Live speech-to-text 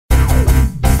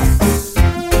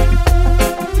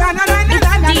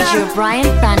Bryan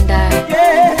Thunder.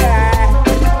 Yeah.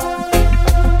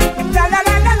 La la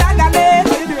la la la la la.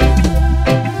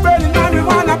 Burning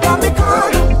marijuana from me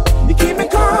corner. You keep me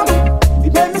calm.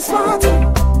 You make me smarter.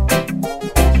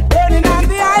 Burning on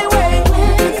the highway.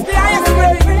 It's the highest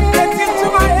grade. Get into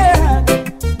my head.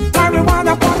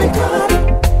 Marijuana from me corner.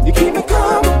 You keep me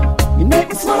calm. You make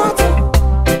me smarter.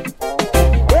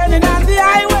 Burning on the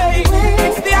highway.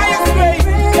 It's the highest grade.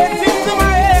 Get into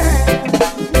my head.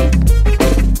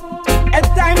 At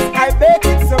times I bake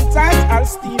it, sometimes I'll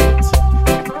steam it.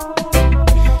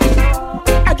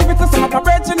 I give it to some of my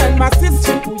brethren and my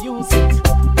sister who use it.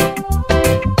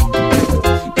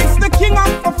 It's the king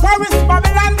of the forest,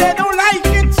 Babylon, they don't like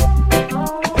it.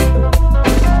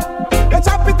 They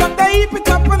chop it up, they heap it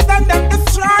up, and then they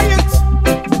destroy it.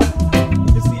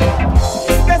 You see,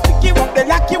 it's the stick you up, they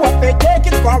lock you up, they take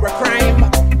it for a crime.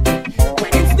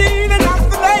 When it's the healing of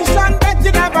the nation, bet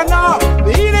you never know.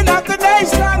 The healing of the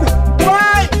nation.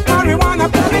 Why? Marijuana,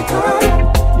 from me calm.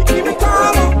 You keep me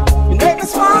calm. You make me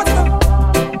smarter.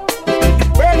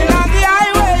 Burning on the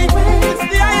highway. It's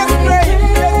the highest grade.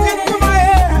 Get into my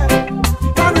head.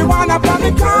 Marijuana from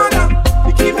the corner.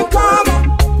 You keep me calm.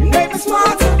 You make me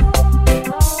smarter.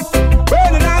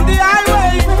 Burning on the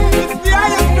highway. It's the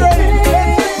highest grade. Get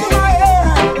into my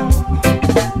head.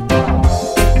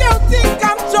 You think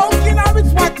I'm joking or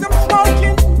it's what I'm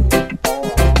smoking?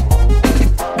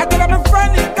 I tell my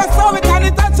friend it, I saw it and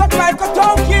it touch up like a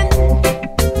token.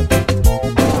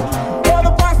 Oh,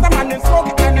 the pastor man, them smoke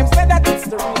it and them say that it's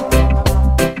the real.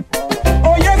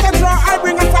 Oh, yes, I draw, I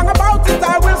bring a song about it, I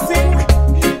will sing.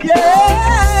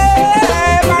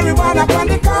 Yeah, marijuana from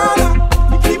the corner.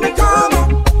 You keep me calmer,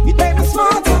 you make me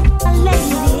smarter.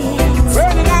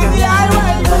 Burning on the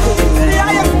highway, the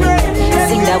highest grade.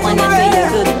 Sing that one and you're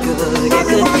good.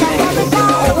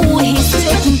 Oh, he's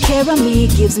taking care of me,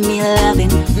 gives me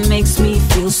loving, makes me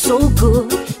feel so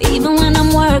good. Even when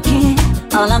I'm working,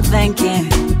 all I'm thinking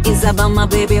is about my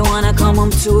baby, wanna come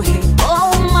home to him.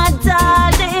 Oh, my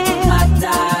darling,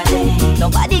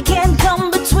 nobody can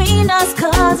come between us,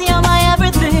 cause you're my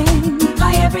everything,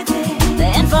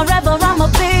 and forever I'ma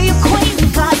be your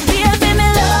queen, cause baby, me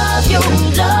love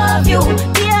you,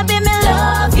 baby, me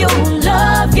love you.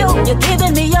 You're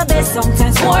giving me your best,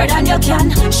 sometimes more than you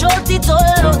can. Short it all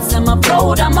out, say I'm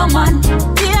proud of my man.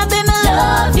 Baby, me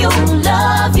love you,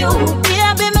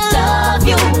 baby, me love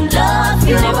you.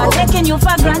 Never taking you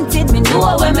for granted, me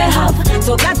know where me have.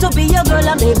 So got to be your girl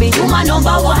and baby, you my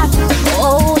number one.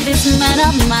 Oh, this man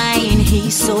of mine,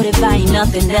 he's so divine,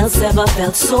 nothing else ever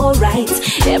felt so right.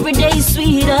 Every day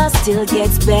sweeter, still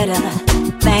gets better.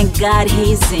 Thank God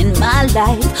he's in my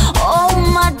life. Oh,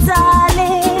 my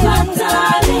darling.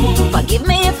 Forgive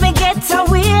me if I get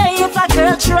away, if a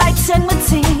girl try to me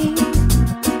tea.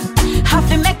 Have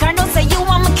to make her know say you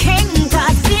are my king.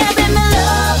 Cause baby, me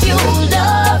love you.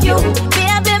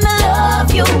 Baby, me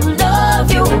love you.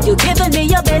 You giving me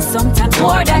your best, sometimes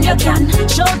more than you can.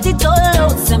 Shout it all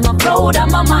out, say I'm proud of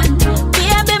my man.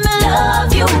 Baby, me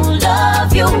love you.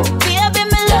 Baby,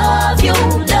 me love you.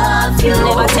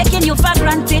 Never taking you for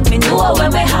granted, me know where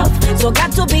we have. So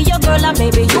got to be your girl and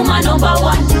baby, you my number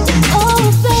one.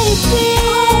 Oh baby,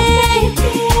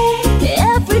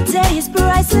 every day is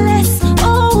priceless.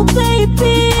 Oh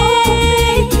baby,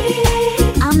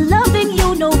 I'm loving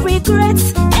you, no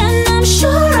regrets, and I'm sure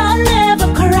I'll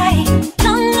never cry,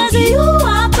 long as you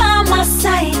are by my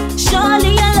side.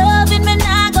 Surely your loving me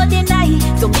not go deny.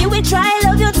 So me we try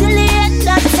love you till the end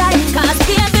of time. Cause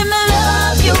baby, me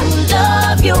love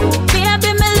you.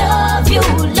 Baby, me love you.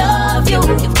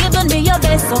 You've given me your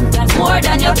best, sometimes more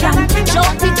than you can.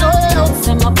 Shout it all out,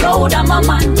 say I'm proud of my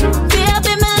man.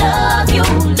 Baby, me love you.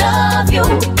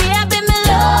 Baby, me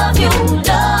love you.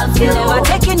 Never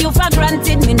taking you for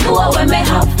granted, me know where me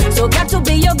have. So got to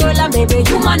be your girl and baby,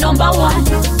 you my number one.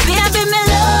 Baby, me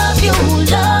love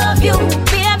you.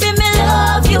 Baby, me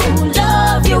love you.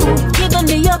 Giving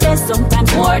me your best,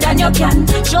 sometimes more than you can.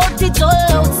 Shout it all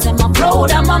out, say I'm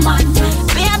proud of my man.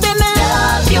 Baby, me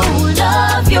love you.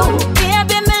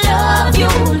 Baby, me love you.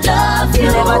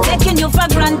 Never taking you for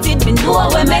granted, me know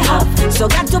where me have. So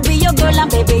got to be your girl and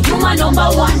baby, you my number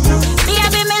one.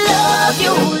 Baby, me love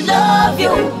you.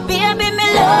 Baby,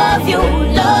 me love you.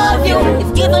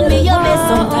 You've given me your best,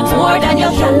 sometimes more than you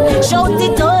can. Shout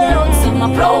it all out, say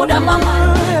I'm proud of my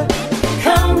man.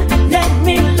 Come, let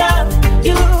me love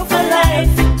you for life.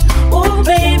 Oh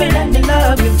baby, let me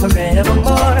love you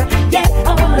forevermore. Yeah,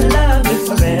 I wanna love you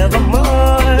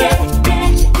forevermore. Yeah.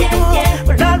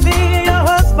 But I'll be your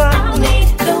husband, I'll be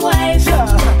the wife.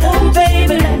 Oh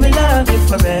baby, let me love you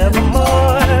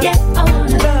forevermore. Yeah, I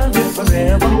wanna love you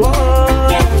forevermore.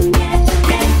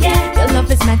 Your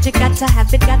love is magic, got to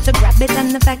have it, got to grab it.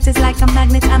 And the fact is like a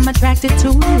magnet, I'm attracted to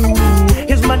you.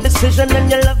 Here's my decision and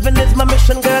your loving is my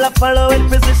mission. Girl, I follow in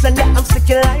position, yeah, I'm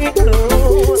sticking like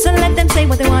glue. So let them say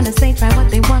what they wanna say, try what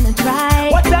they wanna try.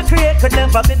 What I create could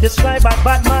never be described by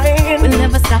bad mind. We'll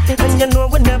never stop it, and you know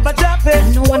we'll never drop it,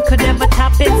 and no one could ever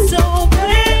top it. So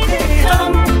baby,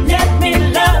 come, let me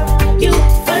love you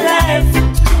for life.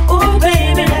 Oh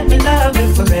baby, let me love you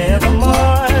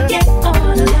forevermore. Yeah, I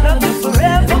wanna love you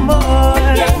forevermore.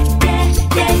 Yeah, yeah,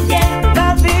 yeah, yeah.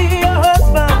 I'll be your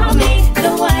husband, I'll be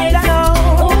the wife.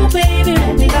 Oh baby,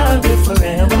 let me love you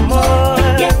forevermore.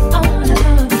 Yeah, I wanna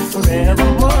love you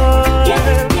forevermore. Yeah,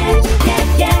 yeah, yeah,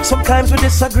 yeah. Sometimes we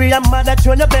disagree, I'm mad at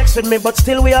you and you're vexed with me, but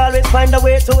still we always find a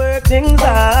way to work things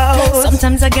out.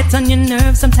 Sometimes I get on your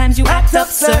nerves, sometimes you act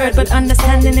absurd, but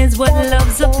understanding is what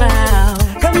love's about.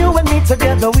 Come you and me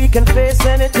together, we can face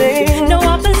anything. No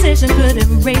opposition could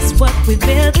erase what we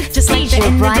built. Just like the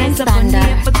end of days upon the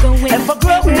ever going, ever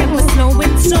growing, never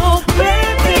slowing. So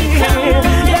baby, come,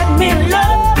 let me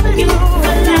love you.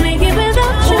 I'll make it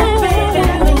without you, baby.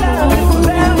 Let me love you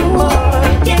forevermore.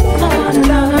 Yeah, oh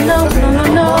no, no, no, no,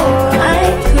 no, I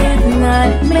could not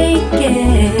make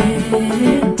it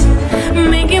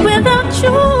without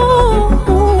you.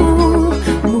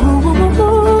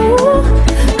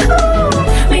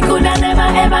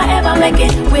 Ever make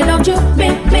it without you.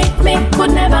 Me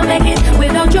could never make it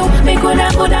without you. Me coulda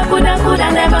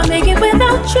never make it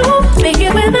without you. Make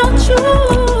it without you.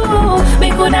 Me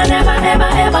coulda never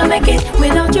make it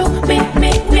without you. Me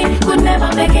could never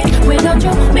make it without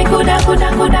you. Me coulda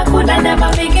never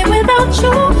make it without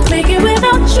you. Make it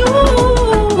without you.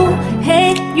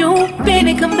 Hey, you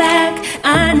baby, come back.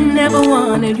 I never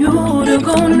wanted you to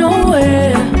go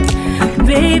nowhere.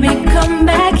 Baby, come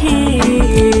back here.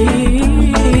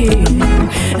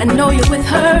 I know you're with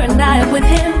her and I am with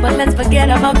him, but let's forget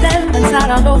about them and start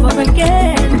all over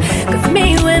again. Cause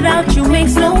me without you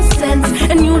makes no sense,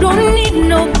 and you don't need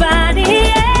nobody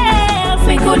else.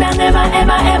 Me coulda never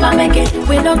make it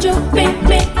without you. Me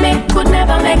could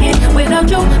never make it without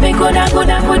you. Me coulda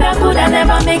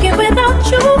never make it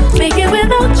without you. Make it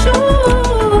without you.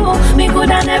 Me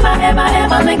coulda never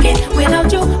make it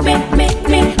without you. Me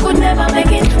could never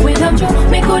make it without you.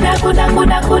 Me coulda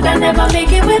never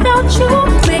make it without you.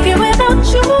 Make it without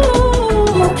you.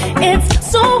 It's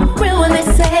so real when they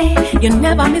say you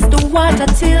never miss the water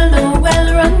till the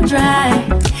well run dry.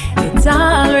 It's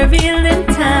all revealed in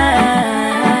time.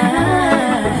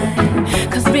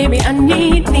 Cause baby, I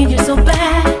need you so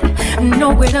bad.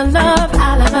 No greater love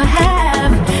I'll ever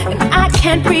have. And I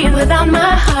can't breathe without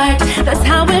my heart. That's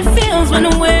how it feels when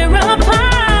we're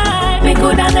apart. Me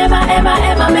coulda never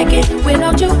make it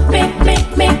without you.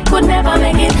 Me could never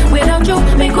make it without you.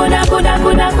 Me coulda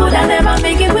never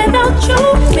make it without you.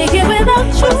 Make it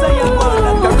without you.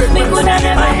 Me coulda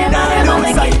never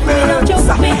make it without you.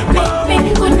 Me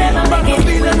could never make it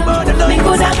without you. Me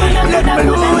coulda never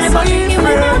make it without you. Make it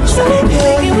without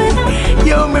you.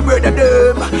 Yo, my brother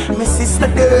them, my sister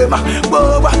them,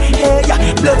 boy, hey,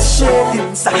 blood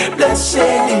sheddings.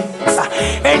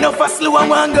 Ain't no fast slow and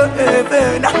one go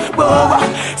heaven, boy.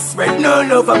 Spread no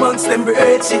love amongst them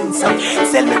virgins.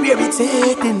 Tell me where it's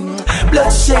heading.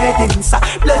 Blood sheddings.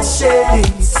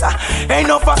 Ain't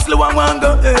no fast slow and one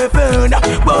go heaven,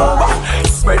 boy.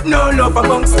 Spread no love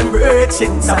amongst them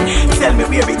virgins. Tell me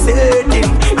where it's heading.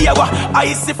 Yeah,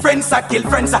 I see friends I kill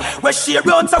friends. Where she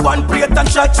wrote a one plate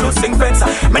and try choosing friends.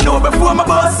 Me know before my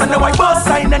boss and now I boss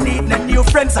I need no new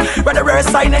friends. Rather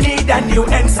worse I need a new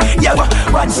ends. Yeah,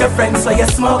 watch your friends so you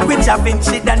smoke with your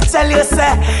Vinci and tell you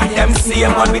say them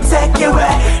same one we take you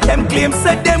away. Them claims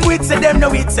say them we say them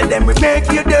no it say them we make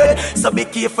you dead. So be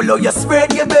careful how you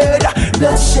spread your bird.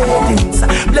 Blood sheddings.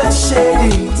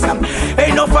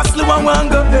 Ain't no fast slow and one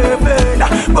go heaven.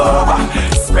 Boba,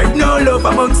 spread no love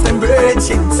amongst them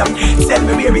virgins. Tell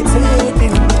me where it's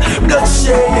heading. Blood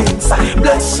sheddings.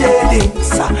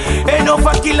 Ain't no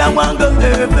fat kill and one go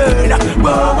heaven.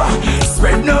 Boba,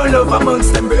 spread no love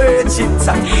amongst them virgins.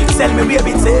 Tell me where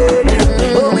it's heading.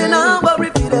 Oh, we not worry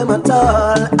for them at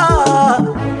all.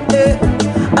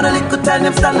 And a little time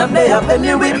them stand up there and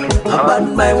me whip. A bad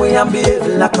mind way and behave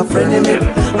like a friend of me.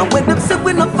 And when them say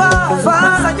we not far,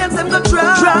 science them go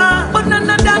try. But none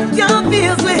of that can't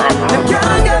feel me. Them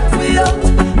can't get me out.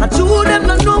 And two them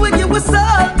not know when you was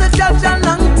salt the judge a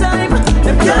long time.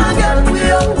 Them can't get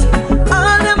me out.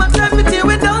 All them a try to tear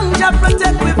we down, just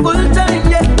protect we full time.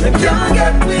 Yeah, them can't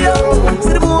get me out.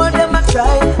 See the more them a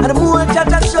try, and the more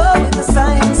judge a show with the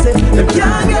signs. Them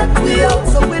can't get me out.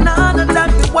 So we not no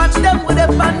time to watch them with their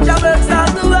banja works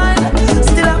out the wine.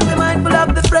 Still have to be mindful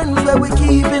of the friends where we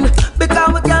keeping,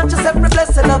 because we can't just every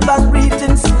blessing of our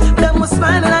greetings. Them was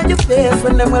smiling at your face. face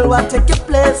when them will want take your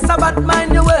place. So bad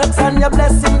mind your works and your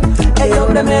blessing. Hey yo,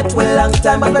 them hate we long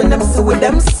time, but when them see with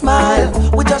them smile,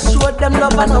 we just show them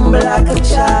love and humble like a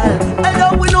child. Hey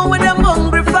yo, we know when them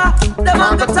hungry for, them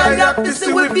hunger tired to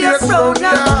see we be a road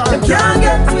now. Them can't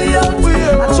get we out.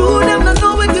 I true them don't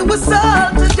know we give us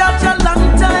all to judge a long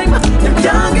time. Them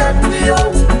can't get we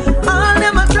out. All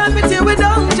them a try me till we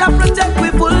don't just protect we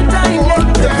full time. Yeah,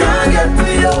 them can't get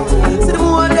we out. See the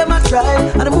more them a try,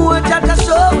 and the more judge a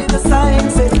show with the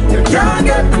signs. Say them can't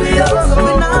get we out. So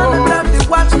we now have to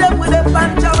watch them with a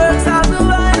bunch of works all the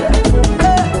while.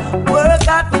 Work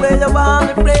out where you want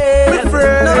me play.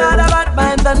 No matter what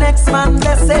mind the next man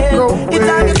blessing. It's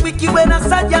all get wicked when a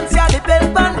science ya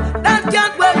depend on. That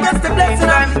can't work against the blessing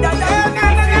of the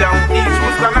don't teach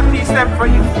who's gonna teach them for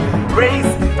you.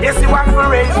 Raise, yes you want to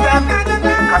raise them.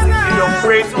 Cause if you don't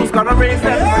raise, who's gonna raise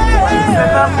them for you?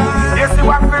 Yes you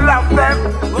want to love them.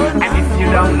 And if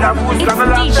you don't love, who's gonna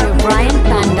love them? Bryan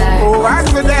Thunder. Oh, as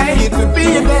today, it could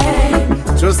be a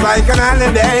day. Just like an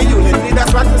holiday, unity,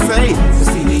 that's what to say. You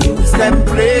see the youths, them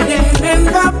playing in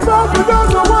the park. We don't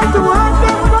know what to want,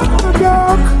 them not to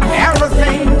talk.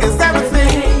 Everything is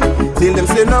everything. Till them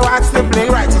say no watch them play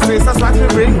righteousness, that's what we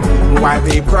bring. Why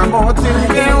they promoting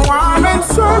their war and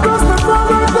service, the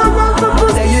problems they want to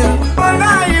push you. For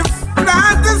life,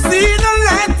 not to see the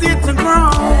let it grow.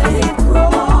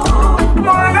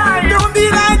 More life, don't be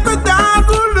like the dog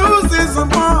who loses a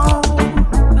bone.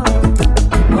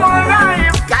 More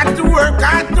life, got to work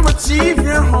hard to achieve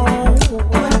your home.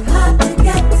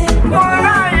 More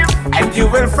life, and you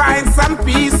will find some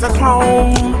peace at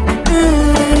home.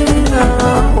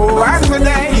 Oh, as a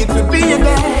day, it could be a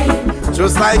day.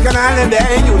 Just like an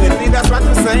holiday, unity, that's what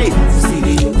we say. You see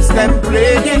the youths, them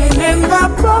playing in the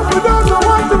park. We don't know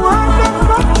what to want, them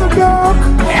not to talk.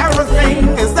 Everything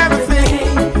is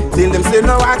everything. Till them say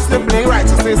no watch them play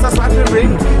righteousness, that's what we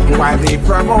bring. Why they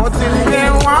promoting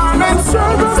their warm and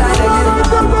service.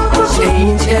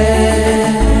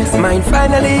 Changes. Mind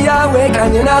finally awake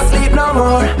and you not sleep no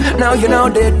more. Now you know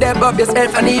the depth of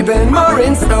yourself and even more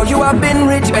in store. You have been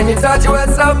rich when you thought you were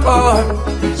so poor.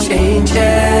 Changes.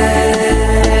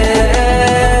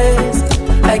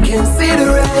 I can see the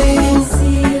rain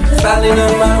falling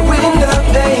on my window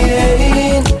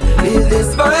pane. Feel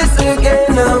this voice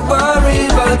again, not worry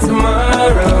about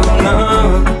tomorrow. No,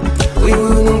 we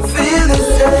wouldn't feel the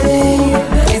same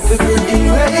if we could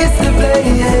erase the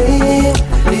blame.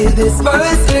 Feel this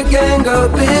voice again, go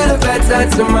build a better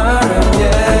tomorrow,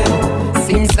 yeah.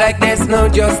 Seems like there's no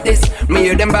justice. Me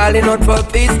hear them balling out for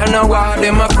peace, and now all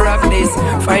them a practice.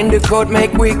 Find the code,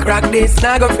 make we crack this.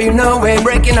 Now go feel no way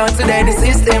breaking out today. The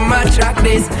system attract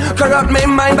this. Corrupt me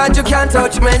mind, but you can't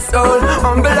touch my soul.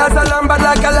 Humble as a lamb, but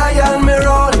like a lion me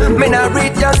roll. Me not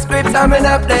read your script, I me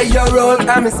not play your role.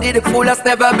 Come and see the fool that's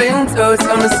never been told.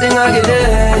 So me sing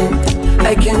again.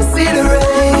 I can see the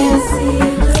rain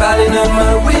falling on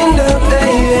my window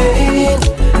pane.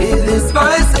 Hear this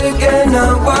voice again,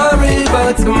 not worry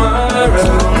about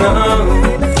tomorrow, no.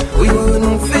 We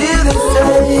wouldn't feel the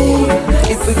same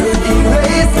if we could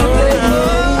erase the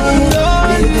pain.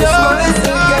 Hear this voice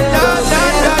again, not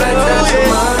worry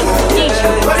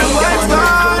about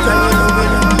tomorrow.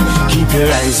 Keep your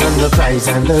eyes on the prize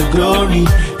and the glory.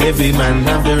 Every man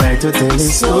have the right to tell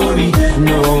his story.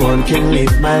 No one can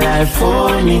live my life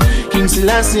for me. King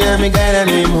Selassie, I'm a guide and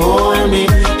him hold me.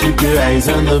 Keep your eyes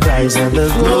on the prize and the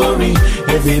glory.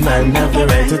 Every man have the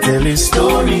right to tell his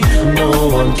story. No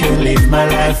one can live my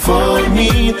life for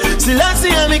me.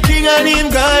 Selassie, I'm a king and him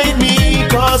guide me.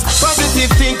 Cause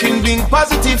positive thinking bring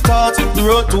positive thoughts. The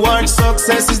road towards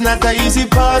success is not an easy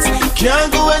path.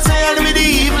 Can't go and say with the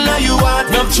evil that you want.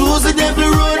 Now choose the devil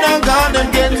road and God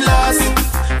and get lost.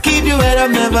 Keep your head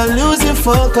up, never lose your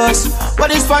focus.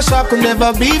 What is for sure could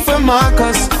never be for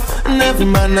Marcus. And every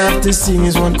man have to sing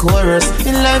his one chorus.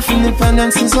 In life,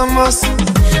 independence is a must.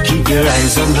 Keep your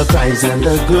eyes on the prize and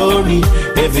the glory.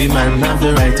 Every man have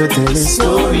the right to tell his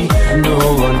story. No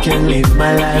one can live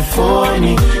my life for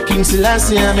me. King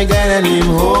Selassie, I'm a guide and him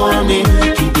hold me.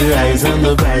 Keep your eyes on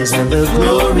the prize and the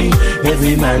glory.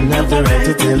 Every man have the right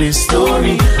to tell his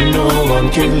story. No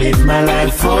one can live my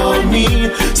life for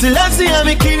me. Selassie, I'm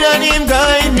a king and him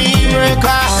guide me. Work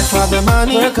hard for the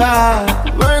money. Work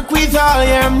hard. Work with all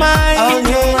your mind. All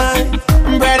your mind.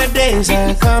 Brighter days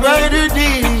are coming. Brighter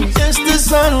days. Just the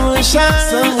sun will shine.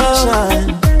 Sun will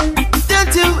shine.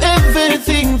 Don't you ever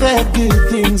think that good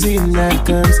things in life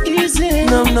comes easy.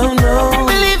 No, no, no.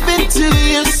 Believe into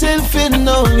yourself and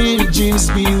all your dreams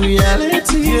be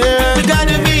reality. Yeah. You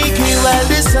gotta make it while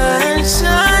the sun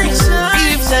shines.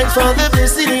 Give thanks for the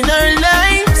blessing in our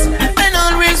lives. And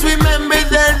always remember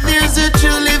that there's a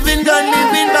true living God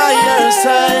living by your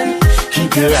side.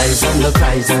 your eyes on the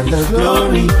prize and the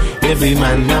glory. Every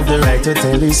man have the right to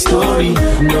tell his story.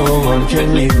 No one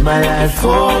can live my life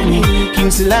for me.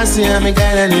 King Selassie, I'm a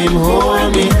guy and him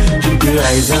hold me. Keep your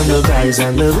eyes on the prize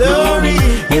and the glory.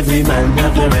 Every man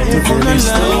have the right to tell his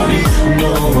story.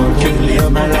 No one can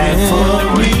live my life for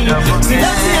me.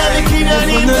 Selassie, I'm a king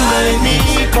and him hold me.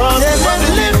 Cause I'm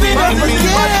living up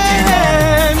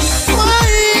again. Why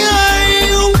are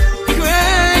you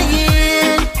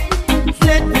crying?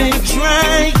 Let me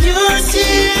dry your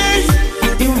tears.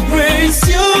 Embrace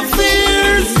your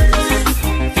fears.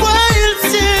 While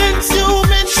since you've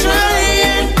been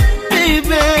trying,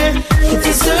 baby, you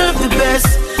deserve the best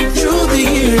through the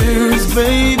years,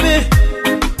 baby.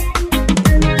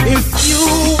 If you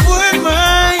were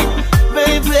mine,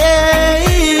 baby,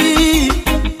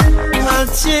 I'll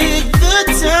take the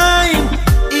time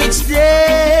each day.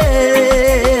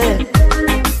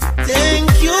 Thank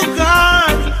you,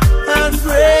 God, and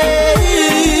pray.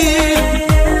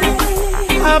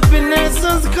 Happiness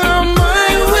has come my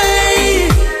way.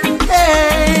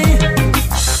 Hey,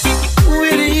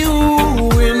 with you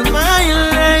in my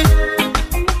life,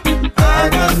 I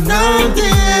got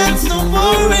nothing to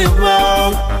worry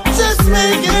about. Just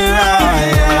make it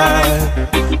right.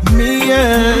 Me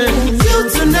and you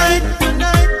tonight.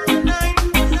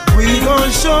 We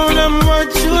gon' show them what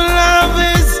true love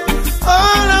is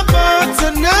all about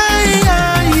tonight.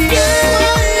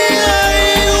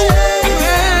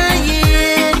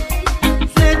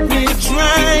 Let me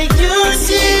dry your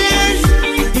tears,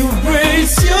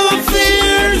 embrace your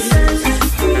fears.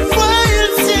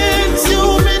 While since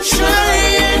you've been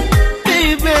trying,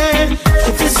 baby,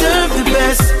 you deserve the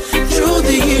best through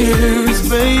the years,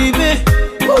 baby.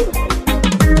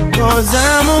 Cause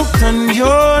I'm hooked on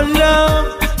your love,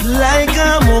 like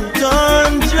I'm hooked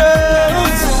on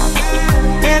drugs,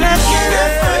 and I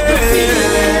cannot fight the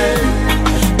feeling.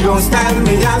 Don't stand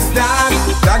me as that.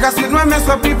 Dog, I sit my mess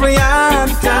up people yard.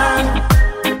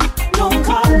 Don't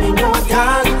call me no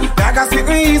Dog, I sit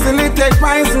me easily take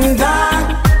poison. Dog,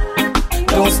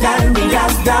 don't stand me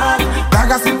as that.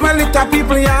 Dog, I sit my little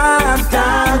people yard.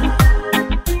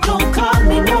 Don't call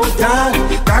me no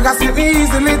Dog, I sit me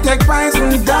easily take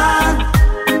poison. Dog,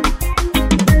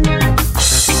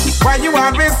 why you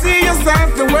always see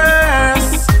yourself the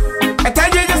worst? I tell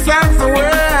you yourself the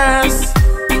worst.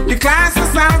 You class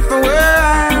yourself the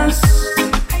worst.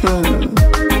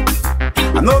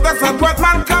 I know that's not what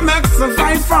Malcolm X will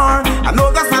fight for. I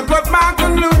know that's not what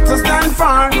Martin Luther stand for.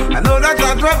 I know that's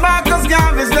not what Marcus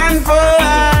Garvey stand for.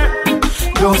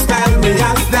 Don't stand me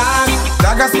as that.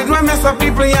 Dog, I sit my mess up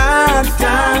people yard.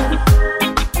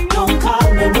 Don't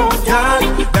call me no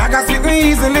Dog, I sit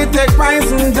me easily take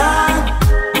poison. Dog,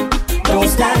 don't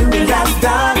stand me as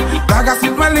that. Dog, I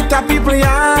sit my little people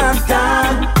yard.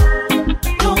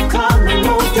 Don't call me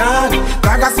no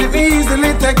Dog, I sit me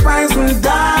easily take poison.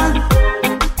 Dog,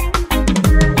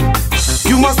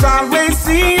 you must always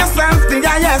see yourself the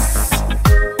highest.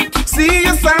 See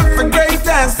yourself the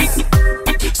greatest.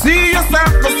 See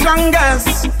yourself the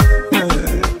strongest.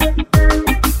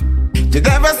 You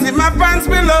never see my pants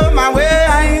below my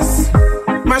waist,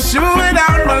 my shoe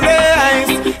without my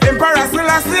lace. Emperor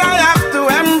Selassie I have to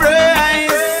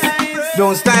embrace.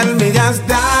 Don't stand me as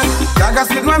that. Dog, I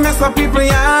sit my mess up people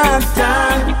yard.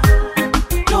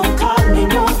 Don't call me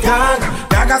no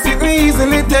Dog, I sit me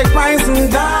easily take poison.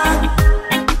 Dog,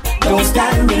 don't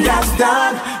stand me as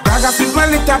dog. Dog, I sit my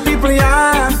little people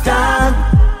yard.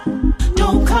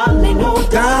 Don't call me no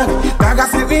Dog, I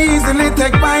sit me easily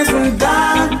take poison.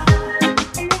 Dog,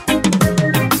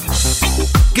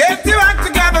 get you act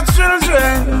together,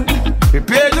 children.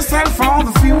 Prepare yourself for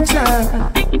the future.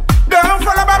 Don't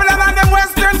follow Babylon and them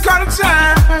Western culture.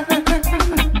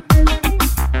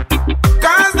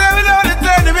 Cause they will only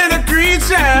turn you in a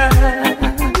creature.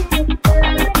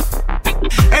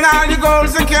 And all your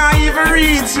goals you can't even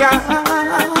reach ya.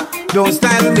 Don't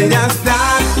stand me as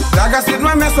that. Dog, I sit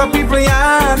my mess up people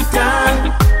yard.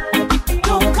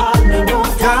 Don't call me no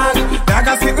Dog,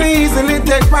 I sit me easily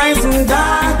take poison.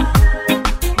 Dog,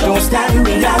 don't stand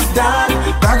me as dog.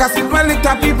 Dog, I sit my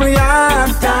little people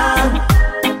yard.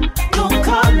 Don't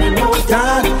call me no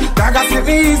Dog, I sit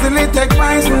me easily take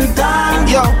poison. Dog,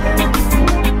 Yo,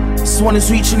 this one is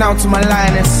reaching out to my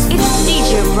lioness. It's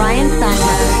DJ Bryan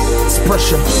Thunder. It's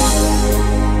pressure.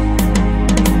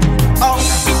 Oh,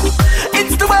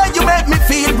 it's the way you make me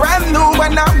feel brand new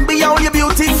when I'm beyond your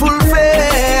beautiful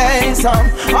face.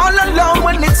 All alone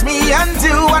when it's me and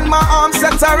you, and my arms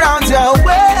set around your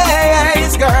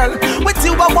waist, girl. With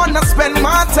you I wanna spend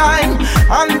my time,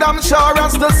 and I'm sure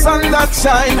as the sun that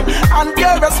shine, and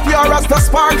you're as pure as the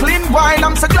sparkling wine.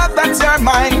 I'm so glad that you're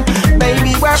mine,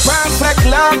 baby. We're perfect.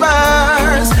 perfect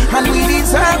lovers, and we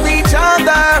deserve each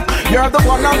other. You're the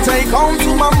one I'll take home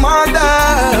to my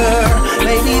mother.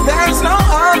 Baby, there's no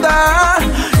other.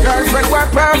 Girlfriend, we're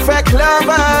perfect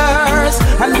lovers,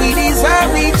 and we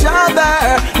deserve each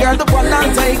other. You're the one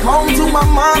I'll take home to my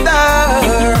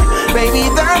mother. Baby,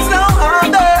 there's no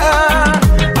other.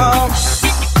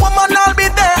 Woman, I'll be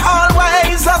there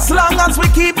always, as long as we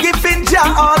keep giving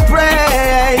Jah all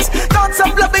praise. Don't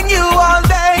stop loving you all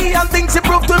day, and things you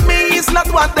prove to me is not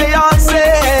what they all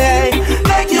say.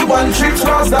 Take you one trip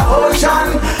across the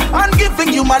ocean, and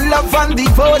giving you my love and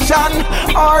devotion,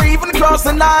 or even cross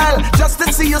the Nile, just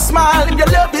to see you smile. If your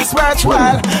love is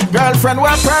worthwhile, girlfriend,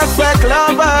 we're perfect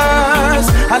lovers,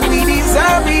 and we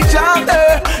deserve each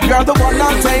other. You're the one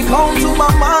I'll take home to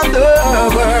my mother.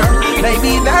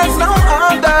 Baby, there's no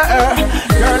other.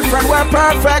 Girlfriend, we're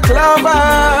perfect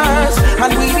lovers,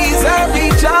 and we deserve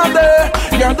each other.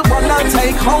 You're the one I'll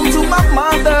take home to my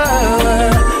mother.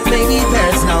 Baby,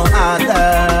 there's no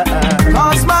other.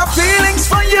 Cause my feelings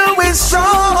for you is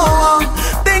strong.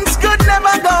 Things could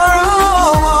never go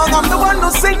wrong. I'm the one who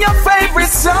sing your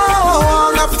favorite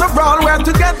song. After all, we're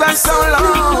together so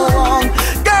long.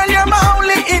 Girl, you're my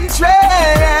only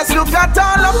interest. Look at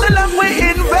all of the love we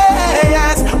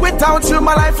invest. Without you,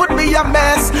 my life would be a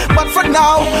mess. But for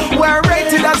now, we're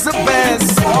rated as the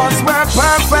best. Cause we're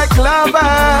perfect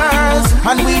lovers,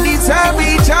 and we deserve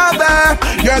each other.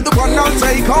 You're the one I'll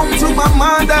take home to my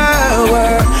mother.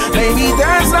 Baby,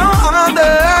 there's no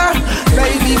other.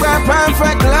 Baby, we're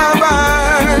perfect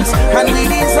lovers, and we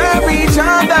deserve each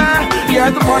other.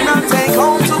 You're the one I'll take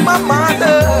home to my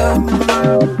mother.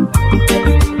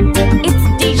 It's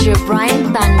DJ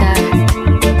Bryan Thunder.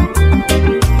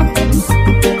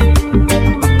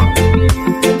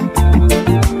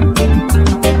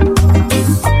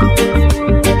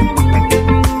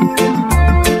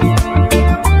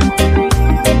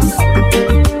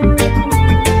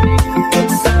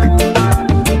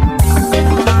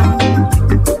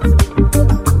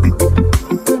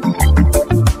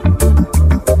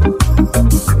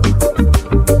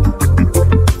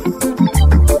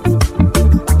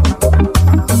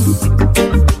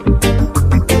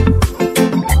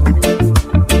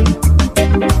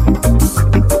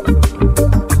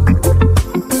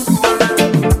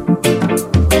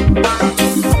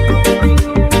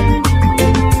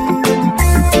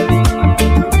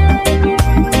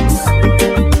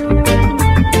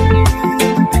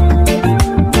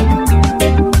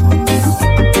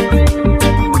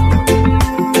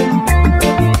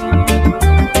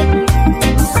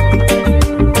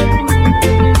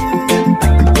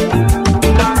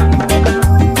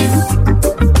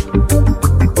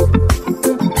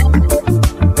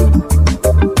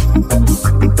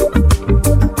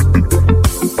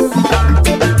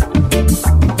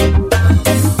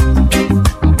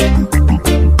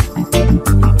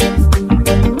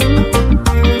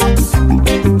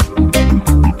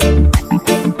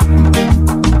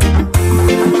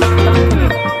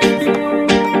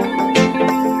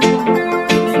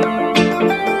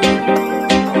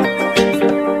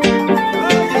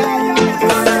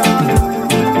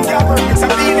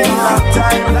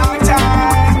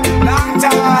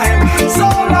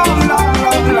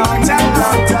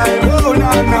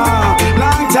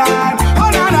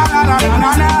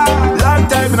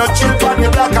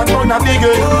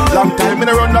 Long time in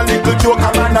a run a little joke,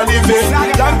 a man a live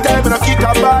it. Long time in a kick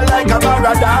a ball like a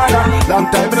Maradona.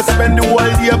 Long time in a spend the whole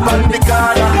day upon the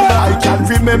corner. I can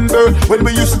remember when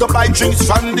we used to buy drinks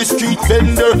from the street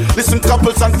vendor. Listen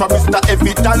couple songs from Mr.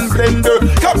 Evitan Blender.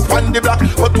 Come on the block,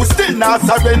 but we still not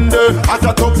surrender. As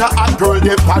a talk to a girl,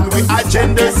 they pan with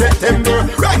agenda. September,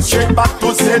 right straight back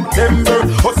to September.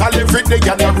 Hustle every day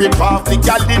and a rip off the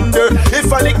calendar.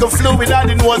 If a little fluid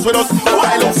and it was with us,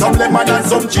 while up some lemon and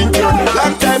some ginger.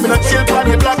 Long time in a chill pan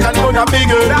the block and run a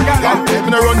bigger. Long time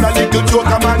in a run a little joke,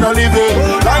 a man a live it.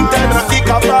 Long time in a kick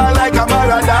a ball like a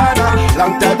Maradona.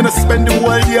 Long time in a spend the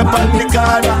whole day upon the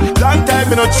corner. Long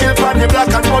time in a chill pan the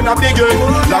block and run a bigger.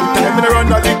 Long time in a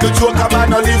run a little joke, a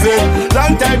man a live it.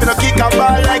 Long time in a kick a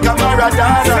ball like a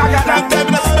Maradona. Long time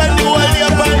in a spend the whole day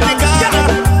upon the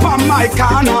corner. On my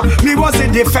corner, me was a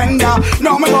defender.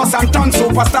 Now me boss and turn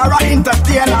superstar or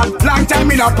entertainer. Long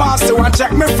time in a pass to and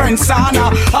check me friend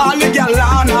Sana. All the gal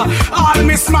Lana, all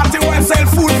me smarty when sell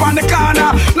food on the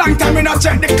corner. Long time in a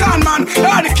check the can man,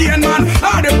 or the cane man,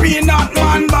 or the peanut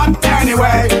man. But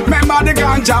anyway, remember the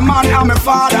ganja man and my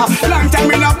father. Long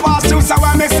time in a pass to so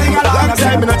when me sing along. Long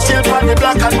time in a chill on the the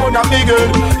black and run a big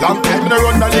girl. Long time I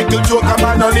run a little joke, a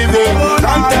man a living.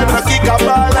 Long time I kick a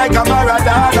ball like a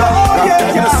Maradona. Long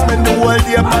time I spend the whole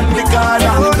day on the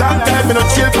corner. Long time I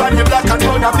chill on the black and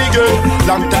run a big girl.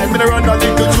 Long time I run a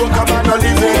little joke, a man a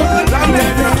living. Long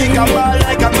time I kick a ball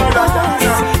like a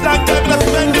Maradona. Long time I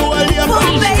spend the whole day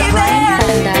on the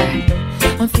corner.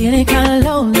 I'm feeling kinda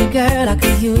lonely, girl, I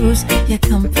could use your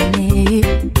company.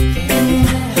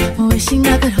 Wishing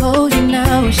I could hold you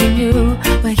now, wishing you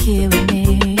were here with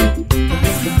me.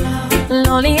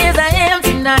 Lonely as I am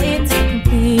tonight,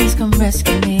 please come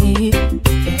rescue me.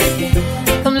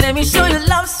 Come let me show you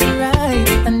love's so right,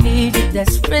 I need you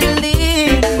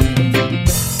desperately.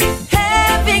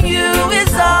 Having you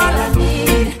is all I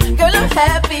need. Girl, I'm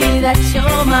happy that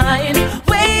you're mine.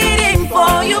 Waiting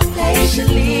for you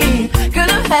patiently. Girl,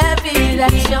 I'm happy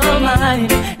that you're mine.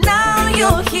 Now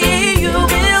you're here, you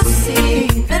will see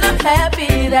that I'm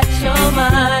happy that you're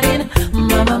mine.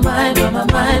 Mama mine, mama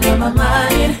mine, mama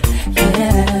mine.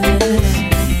 Yes.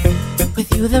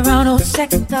 With you there are no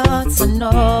second thoughts. I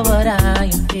know what I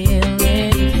am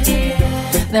feeling.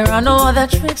 There are no other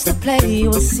tricks to play. You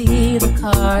will see the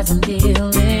cards I'm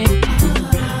dealing.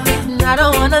 And I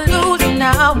don't wanna lose you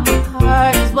now. My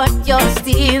heart is what you're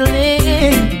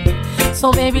stealing.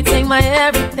 So baby, take my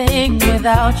everything.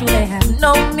 Without you, they have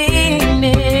no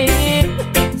meaning.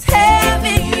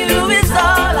 Having you is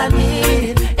all I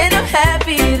need. And I'm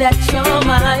happy that you're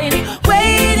mine.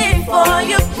 Waiting for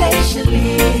you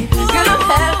patiently. Girl, I'm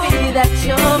happy that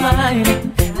you're mine.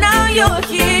 Now you're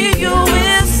here, you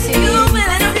will see.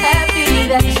 And I'm happy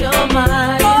that you're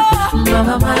mine.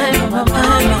 Mama mine, mama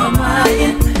mine, mama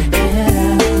mine.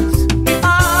 Yes. Oh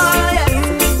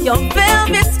yes. Your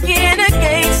velvet skin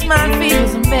against mine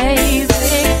feels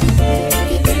amazing.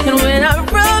 And when I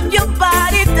rub your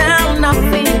body down, I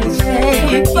feel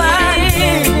shaking.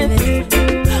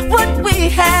 What we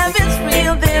have is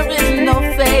real, there is no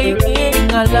faking.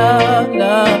 I love,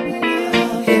 love,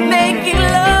 making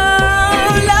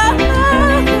love, love.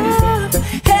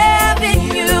 Having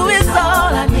you is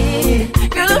all I need.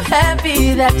 Girl, I'm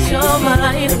happy that you're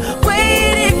mine.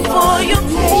 Waiting for you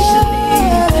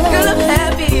patiently. Girl, I'm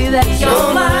happy that you're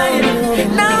mine.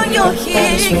 Now you're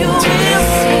here, you will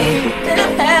see that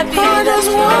I'm happy that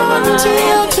you're mine.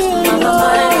 Mama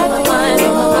mine, mama mine,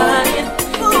 mama mine.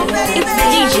 It's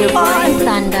DJ Bryan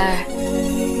Thunder.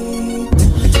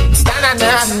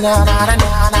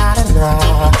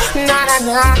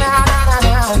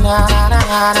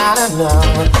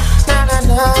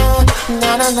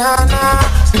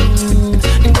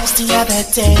 Just the other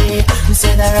day,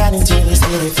 said I ran into this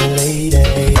beautiful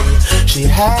lady. She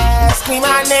asked me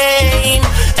my name,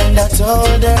 and I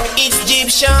told her it's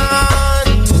Egyptian.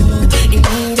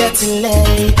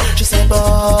 Immediately, she said, boy,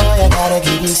 I gotta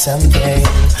give you something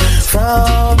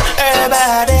from her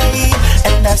body.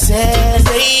 And I said,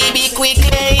 baby,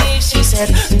 quickly. She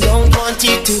said, don't want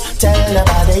you to tell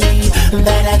nobody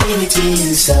that I give it to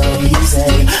you so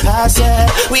easy. I said,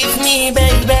 with me,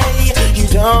 baby, you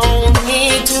don't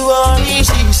need to worry.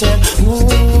 She said,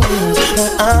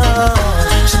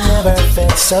 she never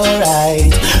felt so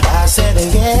right. I said,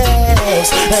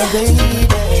 yes, baby,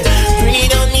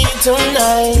 breathe on me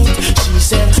tonight. She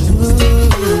said,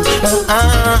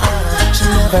 she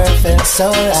never felt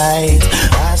so right.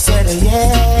 I said,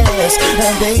 yes,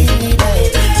 baby,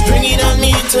 bring it on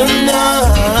me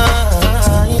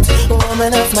tonight.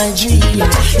 Woman of my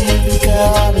dreams, you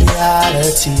become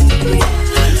reality.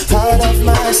 Out of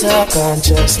my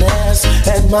subconsciousness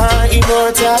and my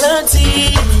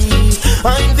immortality.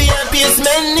 I'm the happiest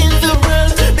man in the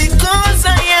world because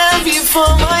I have you for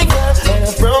my girl. And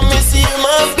I promise you,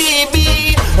 my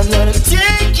baby, I'm gonna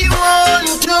take you on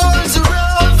tours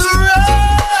around the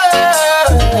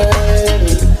world.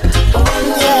 Oh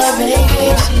yeah,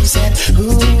 baby, she said, she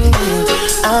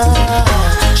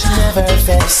never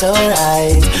felt so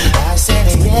right. I said,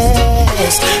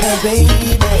 yes, baby,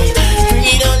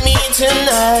 breathe on me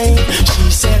tonight. She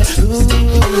said, she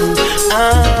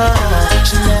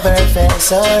never felt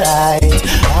so right. I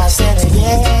said,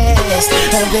 yes,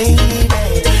 baby,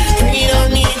 breathe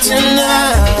on me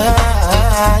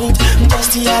tonight.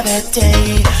 Just the other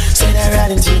day, said I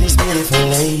ran into this beautiful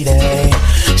lady.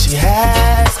 She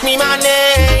asked me my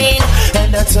name,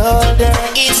 and I told her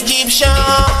it's Egyptian.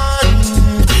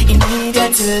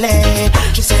 Immediately,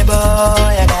 she said, boy,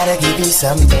 I gotta give you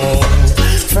something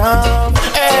from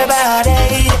her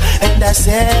body. And I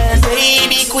said,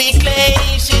 baby, quickly.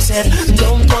 She said,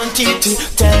 don't want you to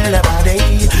tell nobody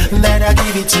that I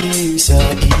give it to you so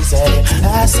easy.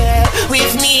 I said,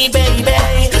 with me,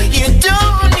 baby, you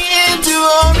don't need to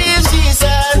worry. She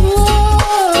said,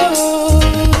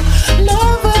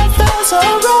 never felt so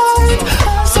right.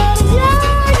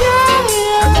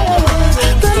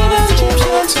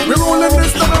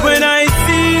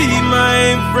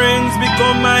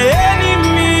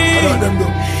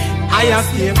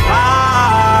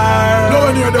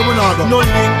 No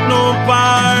link, no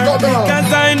bar.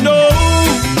 Cause I know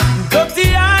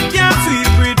dirty heart can't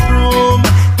sweep with broom.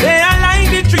 They are like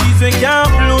the trees that can't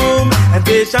bloom, and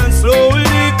they shall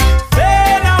slowly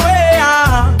fade away.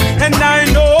 And I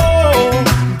know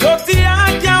dirty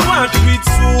heart can't wash with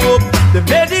soap. The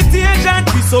meditation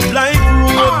piece up like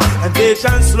rope, and they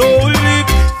shall slowly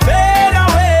fade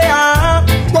away.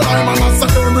 But I'm an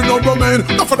assassin, we no domain.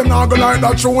 Enough of them not gonna like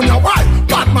that show ya. Why?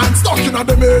 Batman stuck in a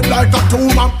them head like a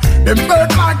tumor. Them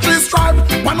fake like three stripes,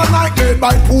 one a night made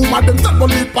by Puma. Them tell me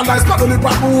leap and I start to leap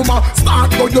a rumor.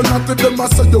 Start go you not to them, I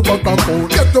say you work a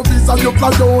code. Get your visa, you fly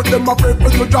out, them a pray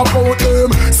for you drop out them.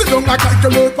 Sit down like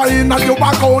calculate by in and you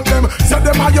back out them. Say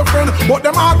them are your friend, but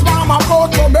them heart warm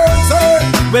about to me say.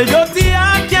 Well, dirty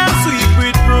heart can't sweep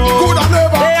with broom. Good and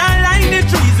never. They are like the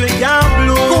trees we can't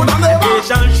bloom. Good and never. They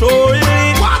shall show you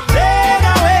fade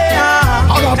away.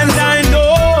 And I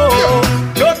know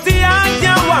dirty heart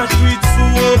can't wash with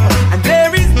soap, and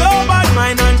there is no bad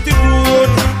mind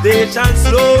antidote. They shall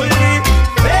slowly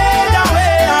fade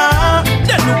away.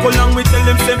 Then look along we tell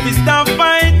them say we stop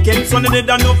fight. Can't one of the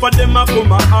enough for them a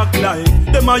come and act like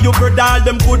them are your brother, all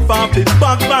them good for fit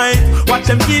backbite. Watch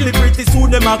them kill it pretty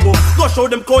soon them a go show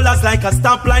them colors like a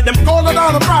stoplight. Them color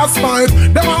down a brass pipe.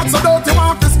 Them hearts are dirty,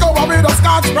 want to discover with a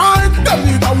Scotch bride. Them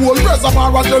need a whole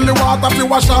reservoir of jelly water to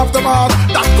wash off them heart.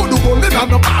 That could go in on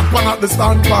the back one at the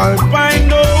standpipe. I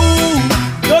know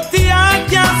dirty heart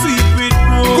can't sweep with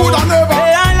broom. Good and never.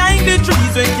 They are like the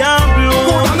trees we can't bloom.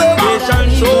 Good and never. They shall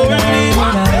show me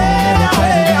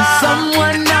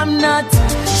someone I'm not.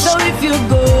 So if you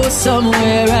go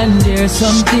somewhere and there's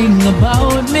something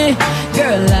about me,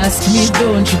 girl, ask me,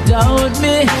 don't you doubt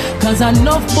me, cause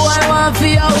enough boy want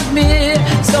to out me.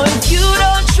 So if you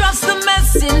don't trust the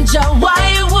messenger,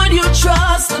 why would you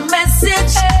trust the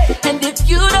message? And if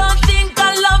you don't think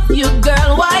I love you,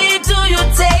 girl, why do you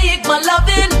take my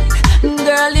loving?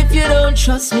 Girl, if you don't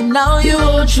trust me now, you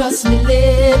won't trust me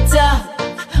later.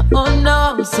 Oh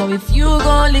no, so if you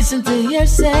gon' listen to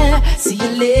hearsay, see you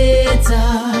later.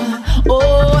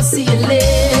 Oh, see you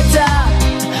later.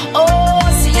 Oh,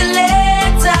 see you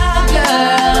later,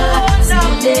 girl. See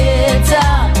you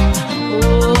later.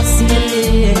 Oh, see you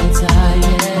later,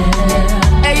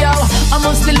 yeah. Hey yo, I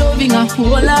must be loving a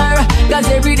wholer, cause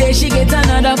every day she get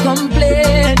another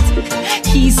complaint.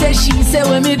 He say, she say,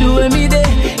 when me do, when me day.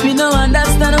 Me no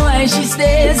understand why she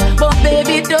stays. But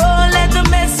baby, don't let the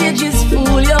messages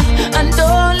fool you, and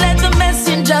don't let the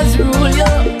messengers rule you.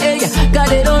 Hey, cause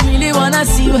they don't really wanna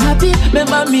see you happy.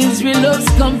 Remember, misery loves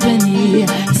company.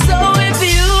 So if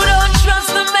you don't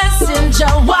trust the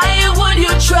messenger, why would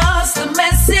you trust the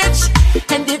message?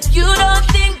 And if you don't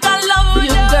think I love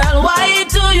you, girl, why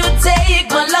do you take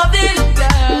my loving?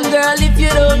 Girl, if you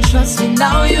don't trust me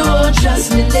now, you won't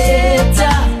trust me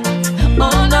later.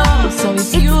 Oh no, so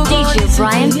if you go DJ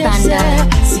Bryan Thunder,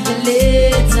 see you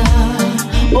later.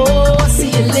 Oh, see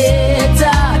you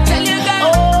later. Tell you girl.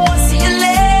 Oh, see you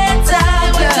later,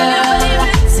 girl.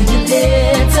 See you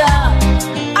later.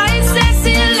 I say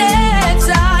see you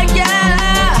later,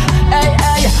 yeah. Hey,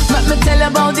 hey, let me tell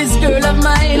about this girl of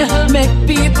mine. Make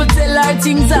people tell her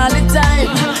things all the time.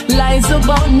 Lies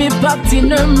about me packed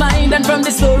in her mind, and from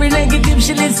the story negative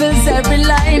she listens every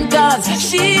line. Cause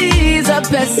she's a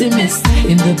pessimist.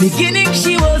 In the beginning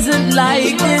she wasn't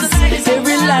like this.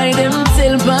 Every lie them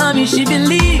tell for me she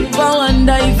believe. I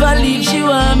wonder if I leave she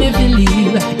want me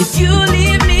believe. If you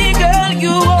leave me, girl,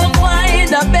 you won't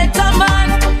find a better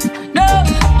man. No,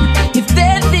 if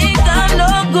they think I'm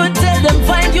no good, tell them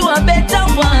find you a better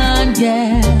one.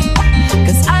 Yeah,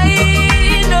 cause I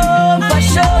know for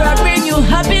sure I bring you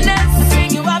happiness.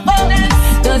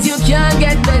 Cause you can't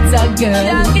get better,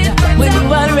 girl, when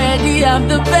you already have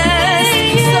the best.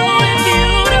 So if you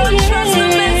don't trust the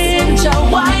messenger,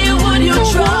 why would you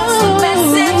trust the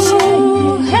message?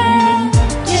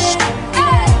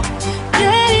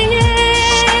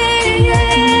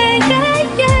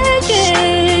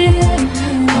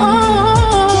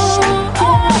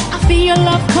 I feel your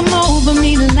love come over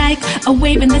me like a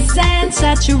wave in the sand.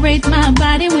 Saturate my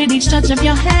body with each touch of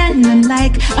your hand, and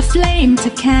like a flame to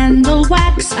candle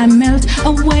wax, I melt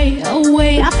away,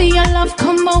 away. I feel your love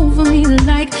come over me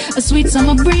like a sweet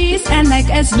summer breeze, and like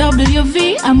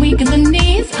SWV, I'm weak in the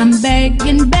knees. I'm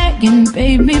begging, begging,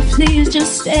 baby, please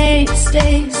just stay,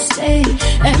 stay, stay.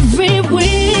 Every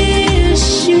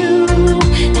wish you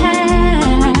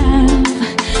have,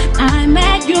 I'm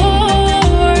at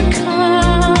your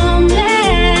command,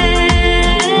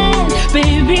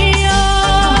 baby.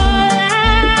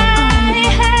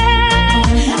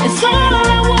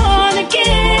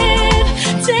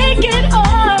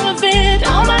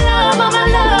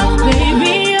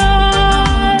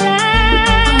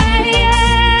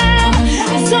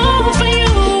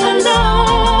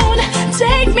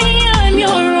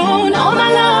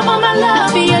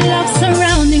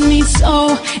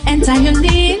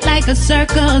 a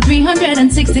circle,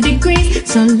 360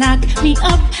 degrees. So lock me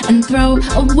up and throw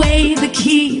away the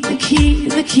key, the key,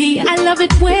 the key. I love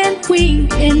it when we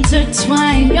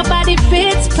intertwine. Your body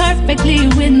fits perfectly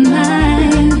with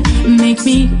mine. Make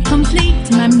me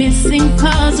complete my missing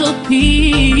puzzle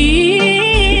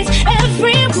piece.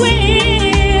 Every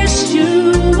wish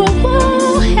you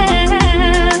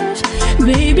have,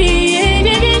 baby,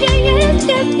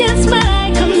 yes,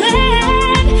 my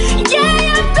command.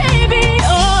 Yeah, baby,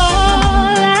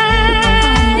 all I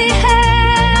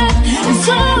have is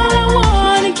all I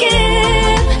wanna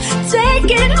give.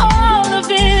 Take it, all of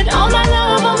it, all my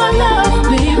love,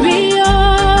 baby,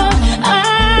 all I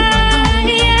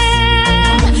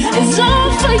am is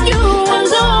all for you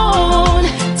alone.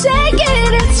 Take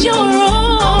it, it's your own.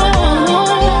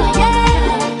 Yeah.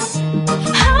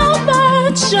 How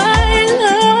much I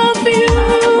love you.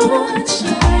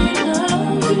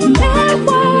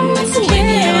 When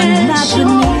you're not with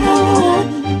me.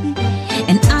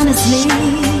 And honestly,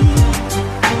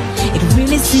 it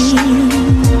really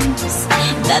seems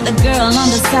that the girl on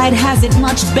the side has it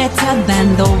much better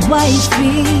than the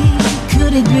wifey.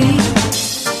 Could it be?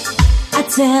 I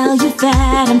tell you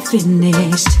that I'm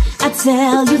finished. I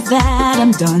tell you that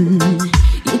I'm done.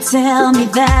 You tell me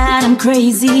that I'm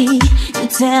crazy. You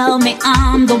tell me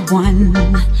I'm the one.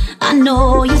 I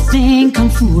know you think I'm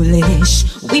foolish.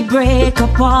 We break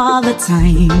up all the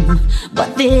time.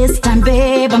 But this time,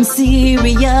 babe, I'm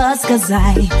serious. Cause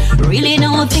I really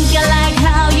don't think you like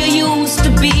how you used to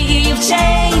be. You've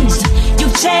changed,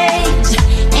 you've changed.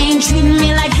 Ain't treating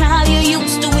me like how you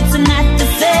used to. It's not the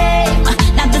same,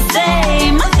 not the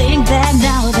same. I think that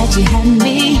now that you had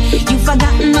me, you've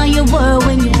forgotten how you were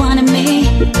when you wanted me.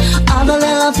 All the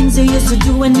little things you used to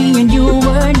do when me and you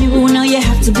were new. Now you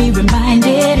have to be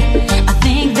reminded. I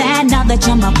think that now that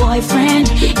you're my boyfriend,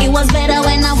 it was better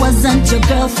when I wasn't your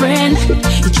girlfriend.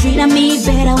 You treated me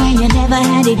better when you never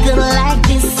had it good like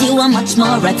this. You were much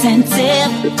more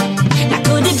attentive. Now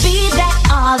could it be that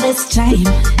all this time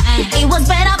it was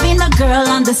better being the girl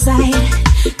on the side?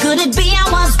 Could it be I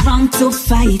was wrong to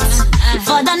fight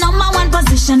for the number one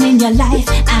position in your life?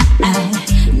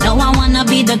 No, I wanna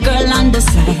be the girl on the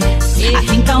side. I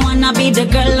think I wanna be the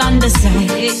girl on the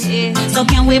side. So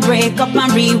can we break up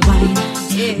and rewind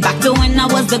back to when I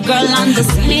was the girl on the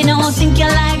side? You don't think you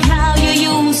like how you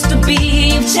used to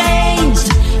be. You've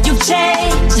changed, you've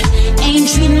changed. Ain't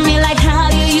treating me like how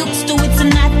you used to. It's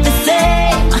not the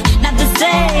same, not the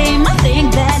same. I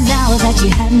think that now that you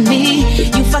had me,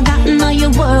 you've forgotten how you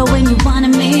were when you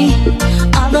wanted me.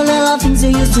 All the little things you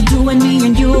used to do when me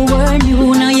and you were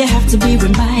new. Now you have to be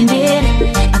reminded.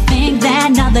 I think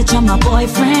that now that you're my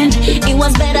boyfriend, it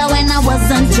was better when I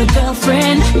wasn't your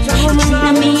girlfriend. You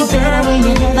treated me better when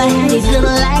you never had it good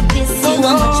like this. You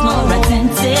were much more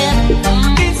attentive.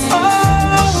 It's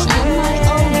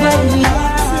overreacting.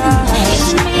 It's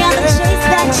me on the chase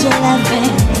that you're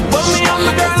loving. But me and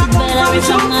my girl, it's better if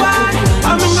I'm not.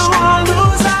 I'm in the one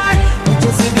lose eye. But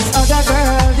you see this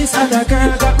other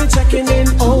girl got me checking in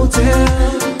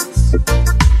hotels.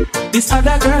 This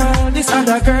other girl,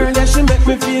 yeah, she make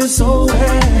me feel so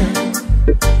well.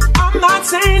 I'm not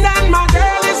saying that my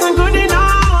girl isn't good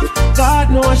enough. God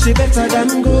knows she better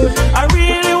than good. I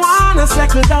really wanna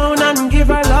settle down and give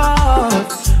her love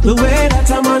the way that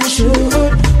a man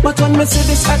should. But when me see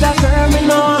this other girl, me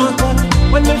not but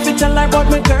when me fit tell her about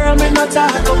my girl, me not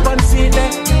talk up and see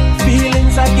that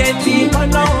feelings I get deeper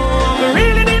now. Me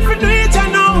really need to do it, I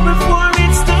know, before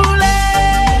it's too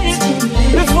late,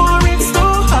 before it's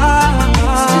too hard.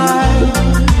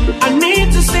 I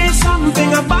need to say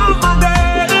something about my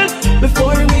girl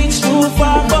before it reach too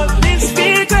far. But this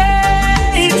feels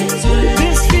great,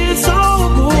 this feels so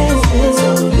good.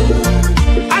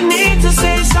 I need to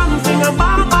say something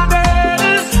about my girl,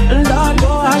 and Lord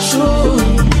know I should.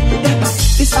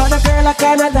 This other girl, I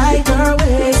kinda like her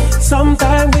ways.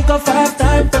 Sometimes we go 5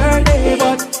 times per day,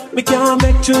 but we can't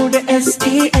make through the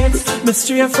SEX. Me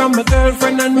stray from my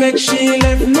girlfriend and make she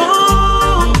left.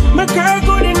 No, my girl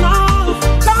good enough.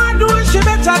 God knows she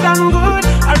better than good.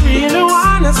 I really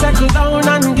wanna settle down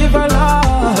and give her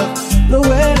love the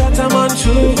way that a man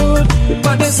should.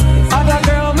 But this other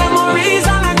girl, memories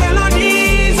and like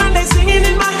melodies, and they singing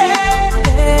in my head.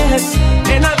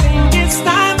 And I think it's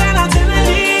time that I tell her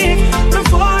leave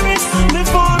before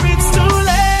it's too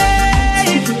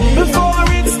late, before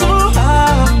it's too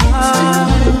hard.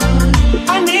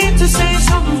 I need to say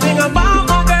something about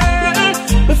my girl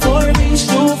before it reaches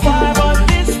too far. But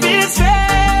this feels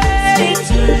great,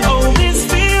 oh this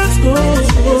feels good.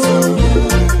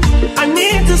 I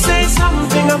need to say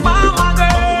something about my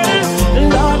girl, and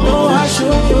Lord know I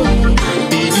should.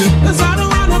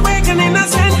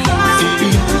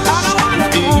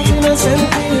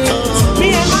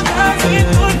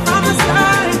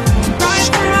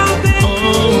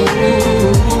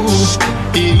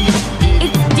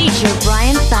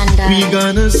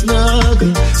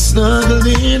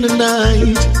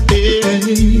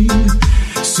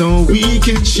 we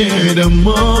can share the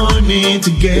morning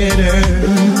together.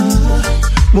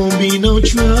 Won't be no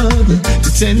trouble to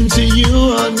tend to you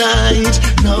all night,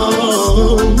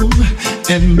 no.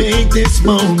 And make this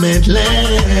moment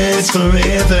last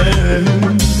forever.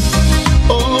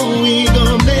 Oh, we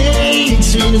gon' make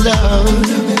sweet love.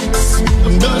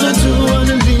 I'm gonna do all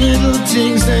the little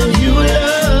things that you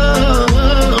love.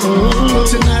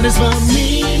 Tonight is for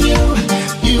me and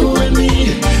you and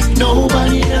me.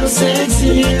 Nobody else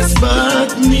exists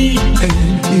but me and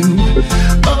you.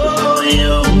 Oh,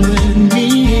 you and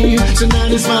me.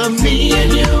 Tonight is for me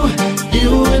and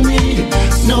you and me.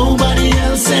 Nobody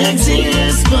else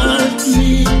exists but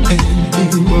me and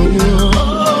you.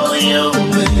 Oh, you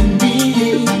and me.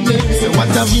 What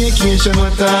a vacation,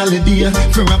 what a holiday.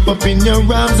 For wrap up in your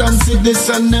arms and see the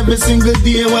sun every single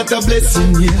day. What a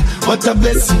blessing, yeah, what a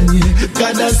blessing, yeah.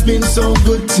 God has been so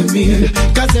good to me.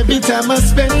 Cause every time I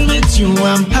spend with you,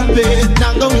 I'm happy.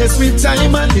 Not gonna waste my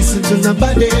time and listen to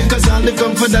nobody. Cause all the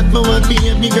comfort that I want,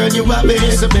 baby girl, you have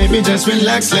it. So baby, just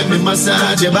relax, let me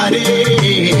massage your body.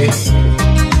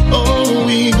 Oh,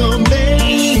 we gon'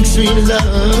 make sweet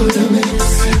love.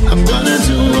 I'm gonna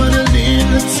do all the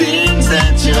little things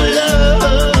that you love.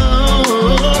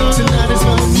 Tonight is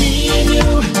for me and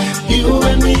you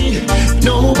and me.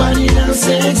 Nobody else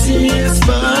exists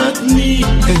but me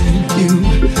and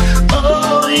you.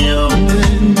 Oh, you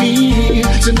and me.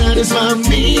 Tonight is for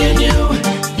me and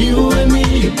you and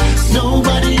me.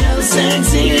 Nobody else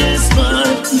exists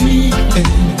but me and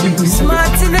you.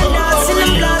 Smart in the dance, in the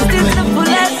blast, in the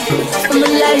bullet. Some of the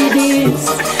ladies,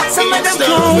 some of them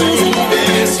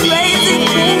crazy,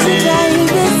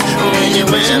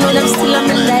 but you know them still on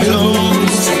the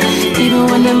ladies. Even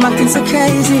when them acting so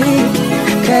crazy.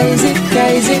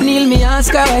 Neil me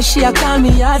ask her why she a call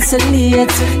me out so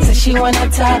late. Say she wanna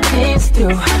talk things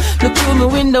through. Look through my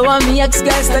window and me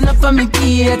ex-guy stand up on me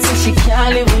gate. Say she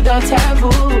can't live without her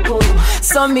boo.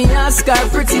 So me ask her,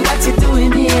 pretty, what you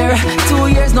doing here? 2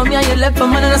 years now me and you left a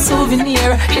man and a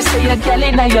souvenir. She say you're girl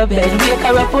in your bed, wake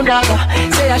her up on her.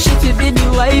 Say that she could be the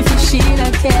wife if she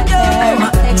don't care.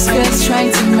 My ex-girl's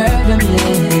trying to murder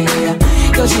me.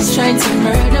 Yo, she's trying to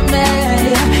murder me.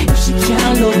 If she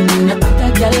can't love me, no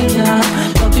other girl can.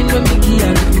 Loving when me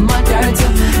give my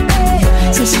daughter.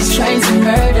 So she's trying to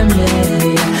murder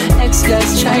me.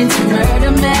 Ex-girl's trying to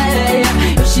murder me.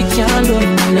 If she can't love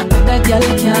me, no other girl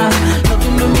can.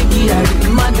 Loving when me give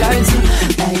my daughter.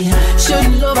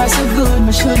 Shouldn't love her so good,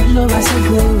 I shouldn't love her so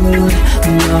good.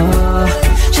 No.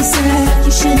 She said,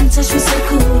 you shouldn't touch me so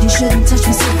good, you shouldn't touch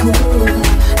me so good.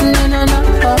 No,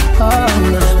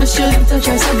 I shouldn't touch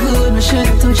her so good, I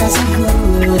shouldn't touch her so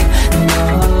good. No.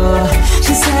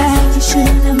 She said, you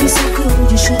shouldn't love me so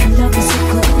good, you shouldn't love me so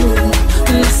good.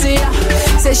 See,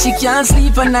 say she can't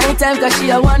sleep at night time cause she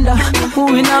a wonder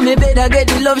who in her me better get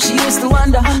the love she used to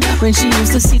wonder. When she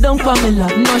used to sit down for me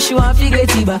love, now she want to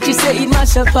get it back. She say it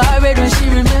mash up her head when she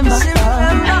remember.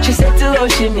 She said to how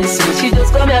she miss me, she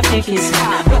just come here to kiss me.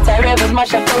 But her rebels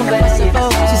mash up her bed.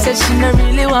 She said she not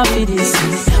really want for this,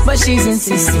 but she's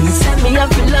insisting. Send me up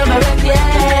to love her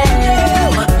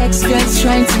again. My ex-girl's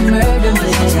trying to murder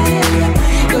me.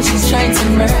 Yo, she's trying to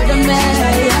murder me.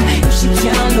 If she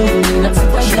can't love me, not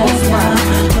what she wants now.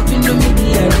 Nothing to me,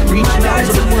 reaching out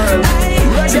to the world.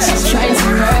 So she's trying to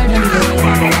murder me.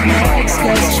 My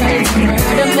ex-girl's trying to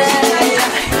murder me.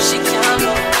 If she can't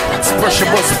love me, Pressure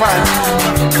Bus Fan,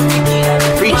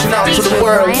 reaching out to the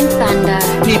world.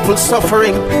 People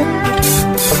suffering,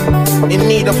 in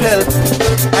need of help.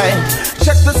 Hey,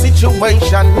 check the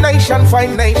situation, nation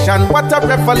find nation. What a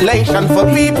revelation for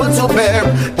people to bear.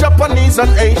 Japanese and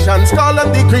Asians call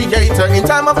on the Creator in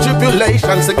time of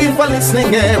tribulation. So give a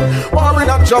listening ear. War in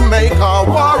a Jamaica,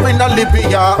 war in a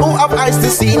Libya. Who have eyes to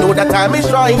see know that time is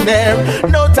drawing near.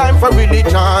 No time for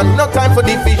religion, no time for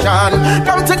division.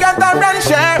 Come together and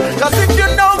share. Cause if you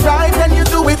know right and you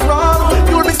do it wrong,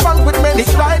 you'll be spunk with many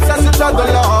stripes as you jog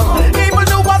along. Evil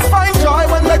doers find joy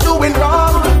when they're doing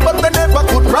wrong, but they never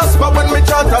could prosper when we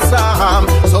chant a psalm.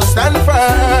 So stand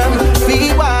firm,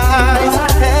 be wise,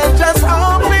 and just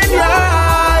open your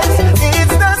eyes.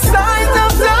 It's the sign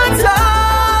of the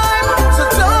time, so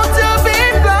don't you be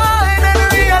blind and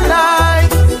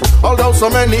realize. Although so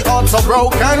many hearts are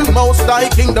broken, most thy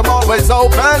kingdom always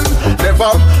open.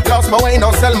 Never lost my way,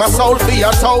 now sell my soul for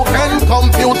a token.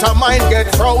 Computer mind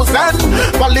get frozen.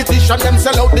 Politicians them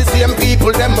sell out the same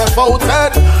people them are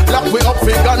voted. Lock we up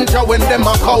for ganja when them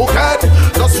are coated.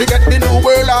 Just forget the new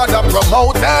world order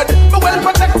promoted. But well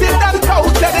protected and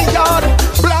coated in yard.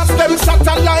 Blast them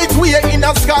satellite way in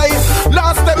the sky.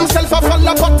 Lost themself a fall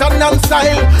a pattern and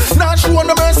style. Not show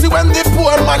no mercy when the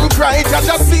poor man cry.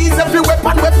 Just seize every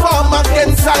weapon we form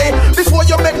against I. Before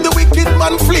you make the wicked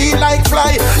man flee like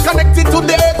fly. Connected to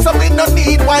the earth so we no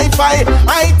need Wi-Fi.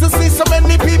 I hate to see so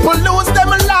many people lose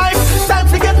them life. Time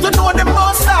to get to know the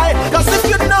most high. Cause if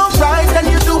you know right then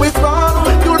you do it wrong.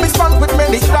 You'll be stung with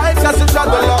many stripes as you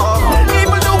travel along.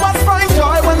 People do us find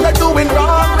joy when they're doing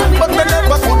wrong, but they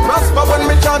never could prosper when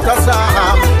we chant a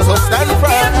song. So stand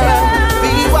firm, be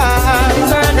wise.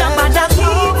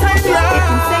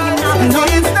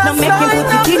 No make him put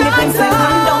the king if say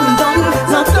done.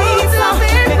 No tweets,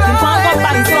 make him want to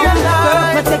buy some. Girl,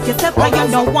 protect yourself when you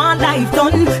don't want life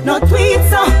done. No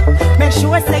tweets, make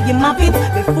sure say you map it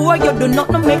before you do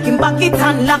not make him back it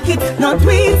and lock it. No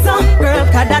tweets, girl,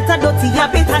 cause that's a dirty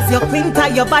habit. As you cling to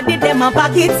your body, them a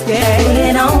back it. Yeah. Put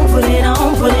it on, put it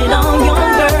on, put it on,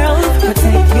 young girl.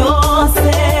 Protect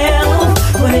yourself.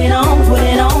 Put it on, put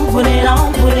it on, put it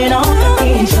on, put it on.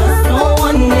 Ain't just no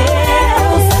one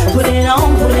else. Put it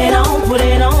on, put it on, put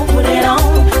it on, put it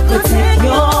on. Protect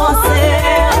yourself.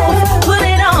 Put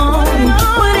it on,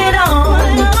 put it on,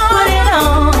 put it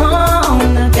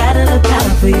on. Gotta look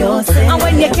out for yourself. And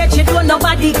when you catch it, well,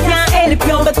 nobody can help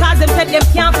you because them said them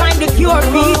can't find the cure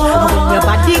for you. When your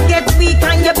body gets weak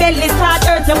and your belly start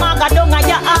hurt, your maga down and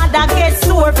your heart gets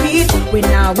sore feet. We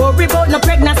now worry about no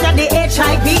pregnancy or the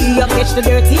HIV. You catch the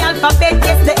dirty alphabet,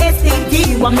 yes the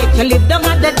STD. What make you live down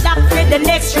at the dock for the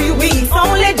next 3 weeks?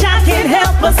 Only Jack can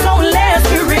help us, so let's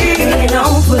be real. Put it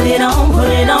on, put it on, put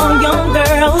it on, young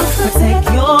girls. Protect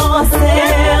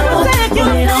yourself. Put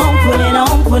it on, put it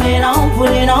on, put it on,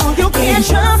 put it on. You can't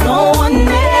trust no one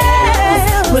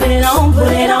else. Put it on,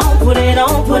 put it on, put it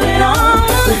on, put it on.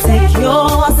 Protect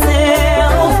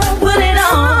yourself. Put it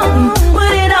on,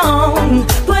 put it on,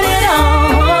 put it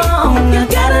on. You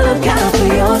gotta look out for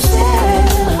yourself.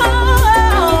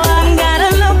 Oh, gotta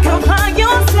look out for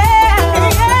yourself.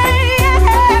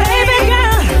 Baby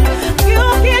girl, you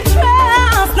can't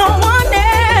trust no one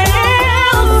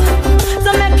else. So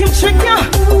make him trick you.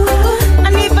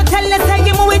 And even tell you say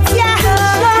him with ya.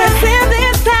 Cause in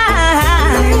this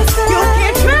time, you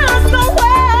can't trust no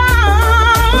one.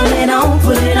 Put it on,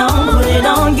 put it on, put it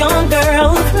on, young girl.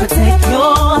 Protect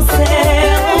yourself.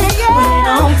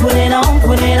 Put it on,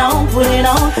 put it on, put it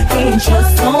on. Can't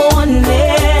trust no one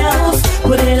else.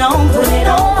 Put it on, put it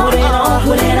on, put it on,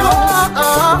 put it on.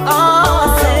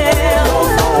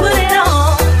 Put it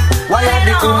on. Why are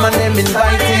the woman them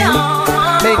inviting?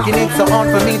 Making it so hard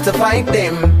for me to fight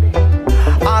them.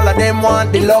 All of them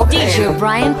want the love DJ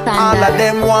Bryan Thunder. All of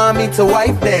them want me to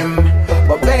wipe them.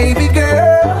 But baby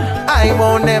girl, I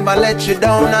won't never let you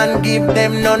down and give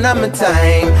them none of my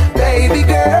time. Baby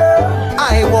girl,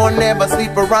 I won't never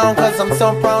sleep around cause I'm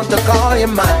so proud to call you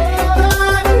mine.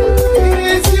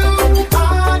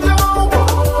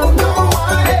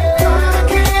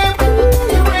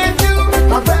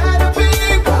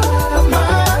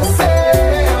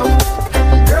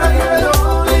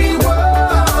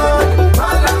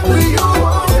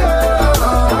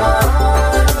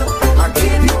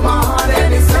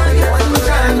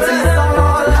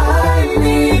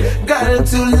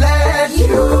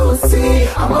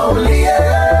 I'm only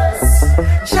yours.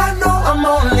 Ya know I'm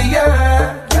only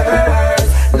yours.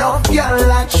 No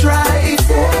girl I try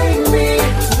take me,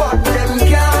 but them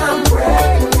can't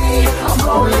break me. I'm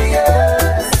only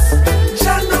yours.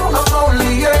 Ya know I'm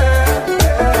only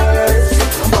yours.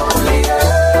 I'm only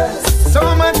yours. So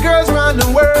much girls around the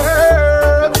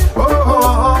world. Oh,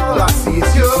 all I see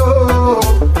is you.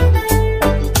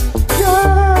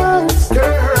 Yes,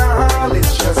 girl,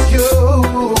 it's just you.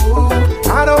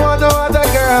 I don't want no other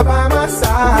girl by my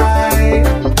side.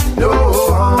 No,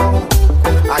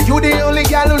 are you the only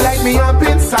girl who like me up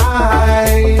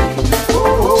inside?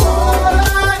 Oh, all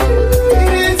I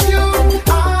need is you.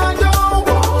 I don't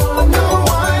want no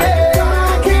one else.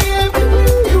 I can't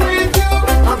be with you.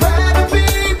 I'd rather be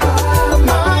by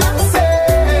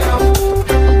myself.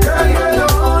 Girl, you're the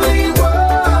only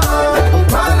one.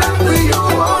 My love for you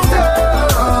won't done.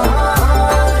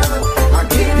 I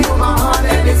give you my heart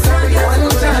and it's very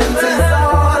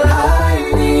all I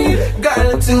need, girl,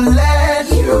 to let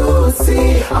you see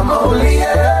I'm only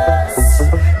yours.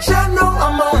 Ya know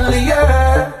I'm only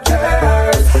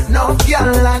yours. No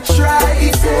girl I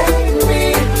try take me,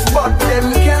 but them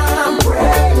can't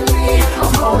break me.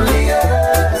 I'm only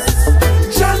yours.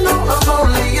 Ya know I'm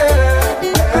only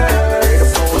yours.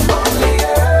 I'm only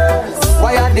yours.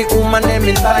 Why are the woman them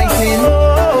inviting,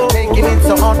 making it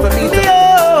so hard for me to?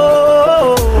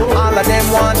 All of them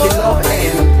want the love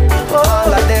end.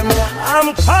 All of them. I'm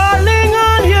calling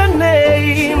on your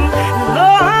name. No,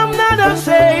 I'm not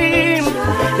ashamed.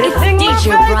 They think my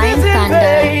DJ Bryan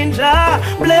Thunder.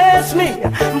 Bless me,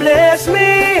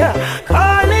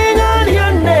 calling on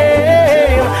your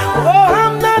name. Oh,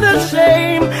 I'm not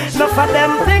ashamed. Enough of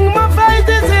them think my fight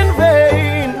is in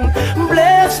vain.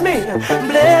 Bless me.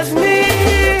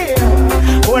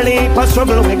 Only heap of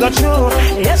trouble we got through.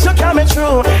 Yes, you're coming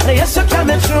true.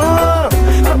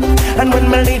 And when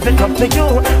me leave it up to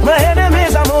you, my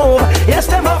enemies are move. Yes,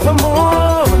 them off a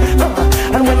move.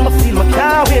 And when me feel my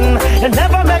car win, you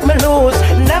never make me lose.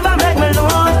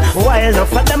 While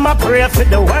enough of them I pray for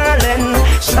the world and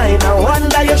shine. I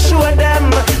wonder you show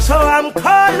them. So I'm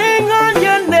calling on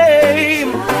your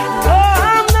name. Oh,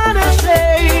 I'm not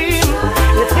ashamed.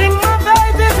 You think my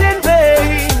fight is in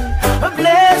vain.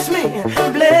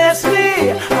 Bless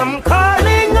me. I'm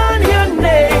calling on your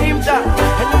name.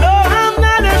 And no, I'm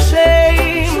not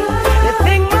ashamed. You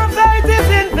think my fight is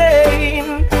in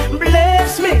vain.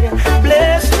 Bless me.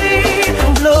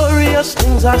 Glorious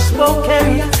things are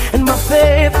spoken, and my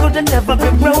faith could never be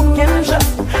broken.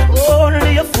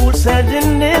 Only a fool said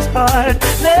in his heart,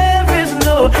 there is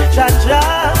no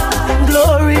Jah.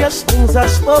 Glorious things are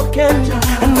spoken,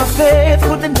 and my faith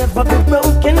could never be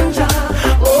broken.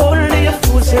 Only a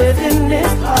fool said in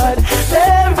his heart,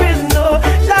 there is no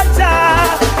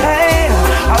Jah. Hey,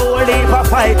 I will live a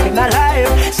fighting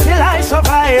alive, still I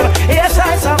survive. Yes,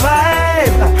 I survive.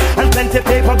 And plenty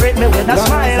people greet me with a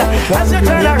smile as you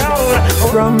turn around.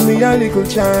 From me a little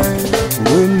child,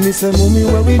 when me say mommy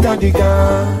where we daddy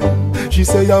gone, she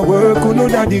say I work with no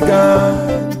daddy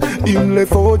gone. Him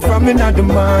left out from me in the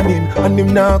morning, and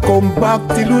him now come back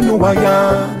till you know I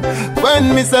am.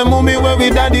 When me say mommy where we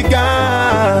daddy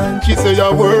gone, she say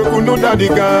I work with no daddy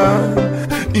gone.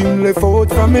 Him left out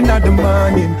from me in the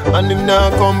morning, and him now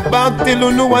come back till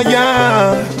you know I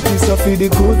am. This a for the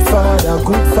good father.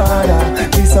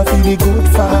 This a for the good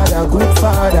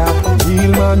father.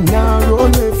 Real man now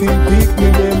run left him pick me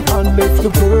them and left the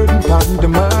burden on the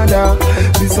mother.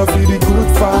 This a for the good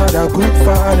father.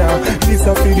 This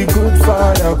a for the good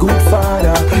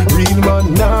father. Real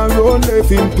man now run left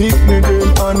him pick me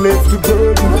them and left the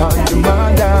burden on the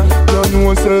mother. You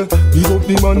know say, big up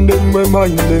the man them we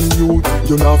mind them youth.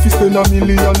 You know if you spend $1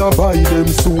 million and buy them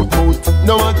suit out.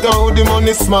 No matter how the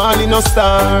money small in a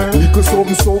star, because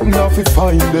something have to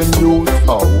find them youth.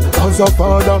 Oh. As a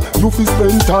father, you fi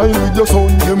spend time with your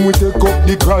son. Them we take up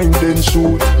the crime then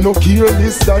shoot. No care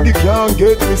this daddy can't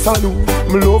get me salute.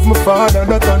 Me love my father,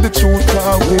 that and the truth.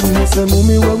 Cause when me say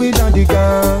mommy where we daddy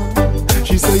gone,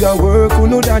 she say I work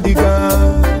with no daddy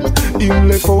gone. Him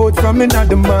left out from me in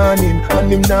the morning,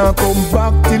 and him now come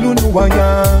back till you know I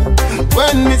am.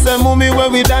 When me say mommy where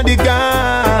we daddy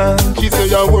gone, she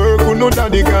say I work with no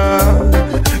daddy gone.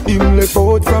 Him left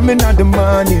out from me in the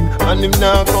morning, and him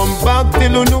now come back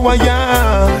till you know I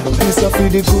am. This a for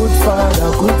the good father.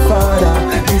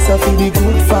 This a for the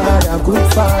good father.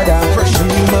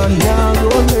 Real man now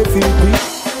run left it.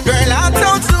 Girl, I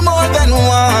told you more than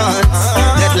once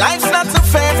that life's not a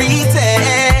fairy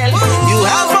tale. You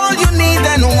have all you need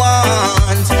and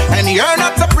want, and you're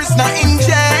not a prisoner in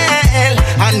jail.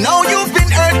 I know you've been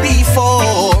hurt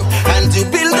before, and you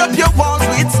build up your walls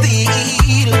with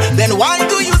steel. Then why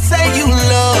do you say you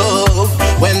love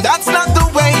when that's not the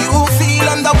way you feel?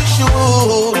 And that we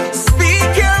should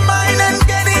speak your mind and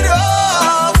get it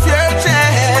off your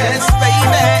chest,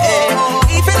 baby.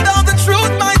 Even though the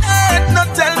truth might hurt, not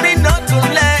tell me not to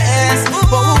less. Oh,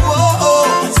 oh, oh.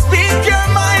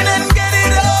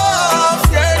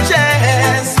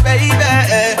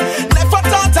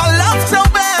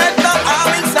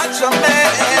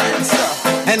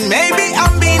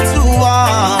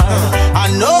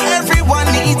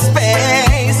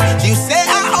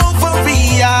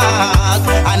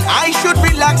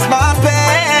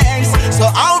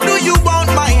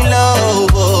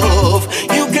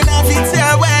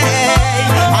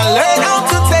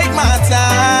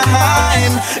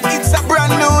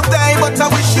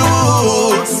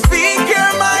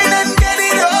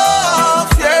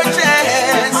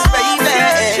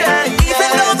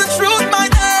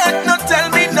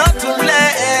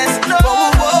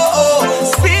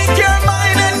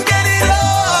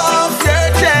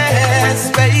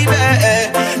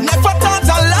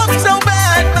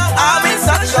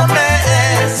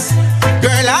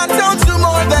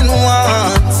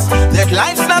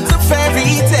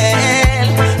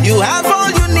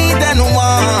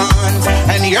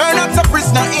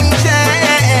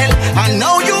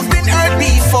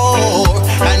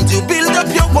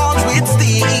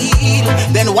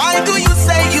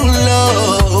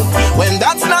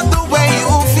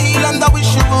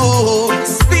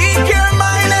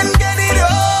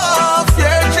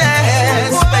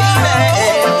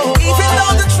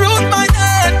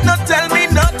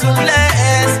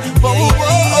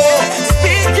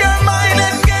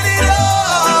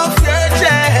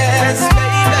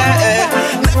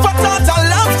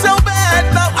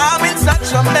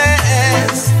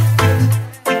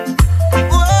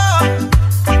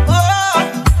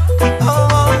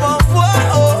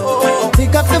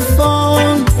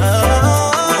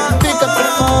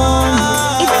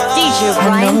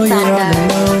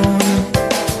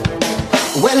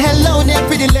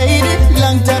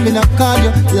 long time me not call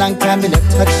you, long time me not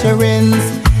touch your ends.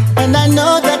 And I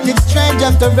know that it's strange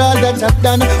after all that I've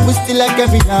done. We still like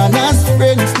every honest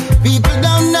friends. People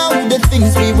don't know the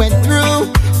things we went through.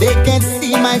 They can't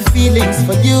see my feelings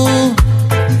for you.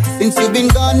 Since you've been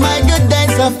gone, my good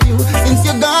days are few. Since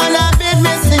you're gone, I've been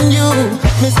missing you.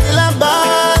 Me still a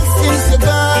boss since you're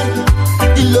gone.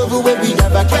 The love where we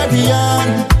have a carry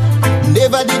on.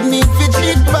 Never did me fit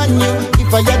cheat on you.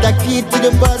 If I had a key to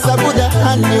the bus, I would have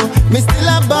hand you. Me still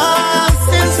a boss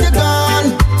since you're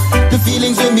gone. The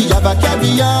feelings when me have a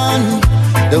carry on.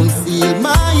 Don't seal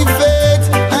my fate.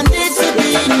 I need to be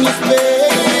in your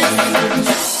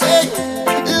space. Hey,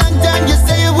 long time you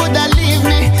say you woulda leave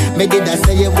me. Me did I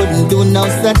say you wouldn't do no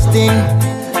such thing.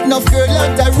 No girl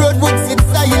out the road would sit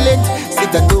silent.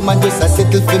 Sit at home and just a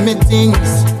settle for me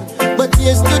things. But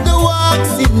here's to the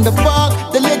walks in the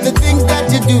park, the little things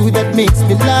that you do that makes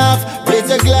me laugh. Raise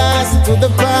a glass to the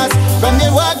past. From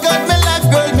your walk out my life,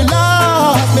 girl, me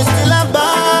lost. Me still a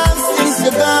boss since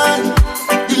you're gone.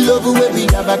 The love where we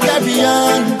have a carry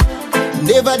on.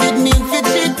 Never did mean to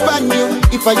cheat on you.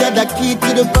 If I had a key to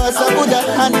the bus, I would have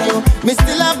hand you. Me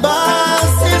still a boss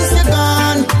since you're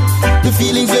gone. The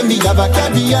feelings when we have a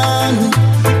carry on.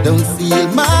 Don't seal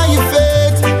my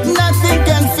fate. Nothing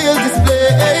can fill this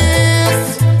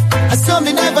place. I saw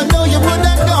me never know you would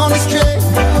have gone astray.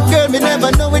 Girl, me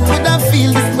never know it would have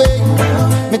feel this way.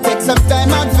 Me take some time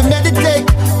out for meditate.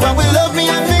 When we love me,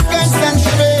 I make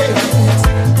concentrate.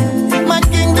 My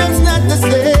kingdom's not the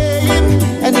same.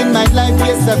 And in my life,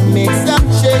 yes, I've made some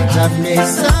change. I've made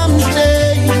some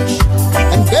change.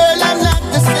 And girl, I'm not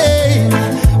the same.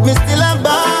 Me still a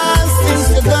boss since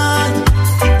you're gone.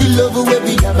 The love where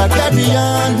we have a carry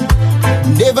on.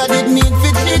 Never did mean to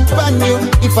cheat on you.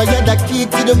 If I had a key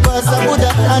to the bus, I would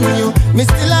have hand you. Me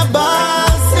still a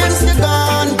boss since you're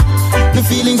gone. The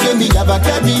feelings when we have a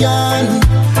carry on.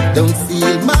 Don't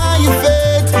seal my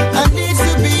fate. I need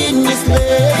to be in your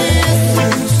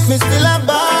space. Me still a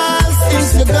boss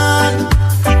since you're gone.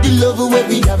 The love where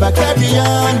we have a carry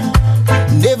on.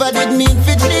 Never did mean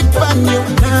to cheat on you.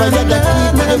 If I had a key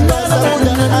to the bus, I would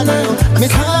have hand you. Me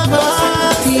still a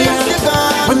boss since you're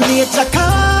gone. When nature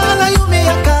call, you may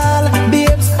call,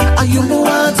 babes. Are you the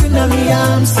ones in my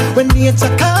arms? When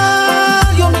nature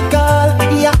call, you may call,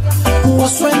 yeah.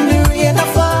 What's when the rain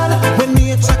fall? When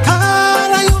nature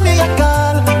call, you may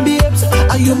call, babes.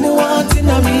 Are you the ones in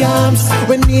my arms?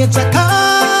 When nature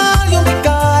call, you may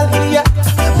call, yeah.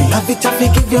 Me have it, I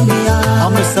give you me arms. I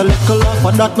miss a little off,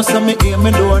 and that me say me hear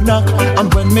me door knock.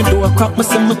 And when me door crack, me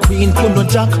say me queen put no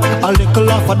jack. A little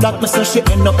off, and that me say she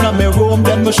end up in my room.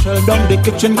 Then me shell down the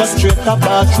kitchen, go straight to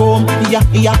bathroom. Yeah,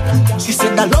 yeah. She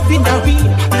said I love in the real,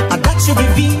 and that she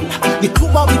reveal. The two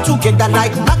are we together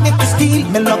like magnet to steel.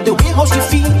 Me love the way how she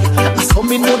feel. I saw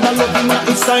me know that love in her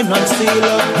it's sign and seal.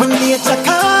 When nature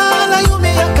call, you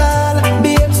may call,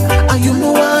 babes. Are you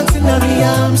the ones in my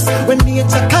arms? When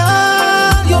nature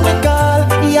call, you may call,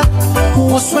 yeah.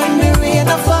 What's when the rain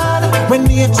fall? When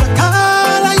nature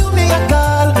call, you may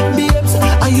call, babes.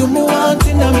 Are you the ones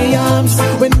in my arms?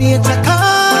 When nature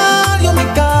call, you may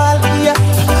call, yeah.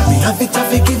 Me have it,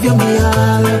 I give you me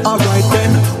all. Alright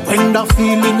then, when the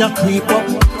feeling you creep up,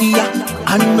 yeah,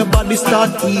 and my body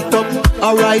start heat up.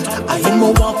 Alright, I am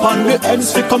a walk on the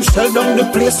ends, we come shell down the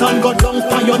place and go down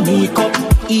for your knee cup.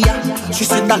 Yeah, she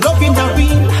said that love in the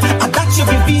real, and that she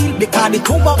reveal. Because the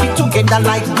two of we together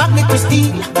like magnet to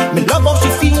steel. Me love how she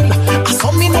feel, I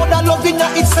saw me know that love in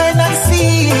her it's sign and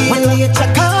seal. When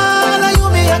nature call, you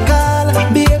may call,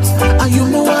 babes. Are you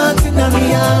the ones in my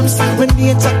arms? When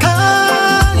nature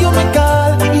call, you may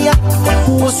call, yeah.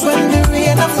 What's when the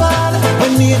rain fall?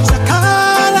 When nature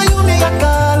call, you may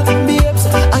call, babes.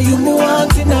 Are you the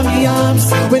ones in my arms?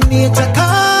 When nature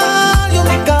call, you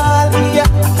may call, yeah.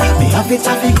 Me have it,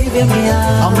 I give you me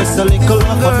all. I miss a little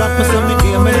off, but that me say me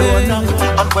hear me door knock.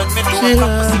 And when me door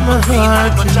knock, me see my queen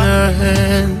put no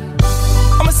jack.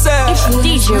 I'ma say It's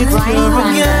DJ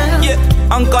Bryan. yeah,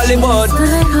 Uncle Libod.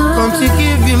 Come to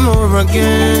give you more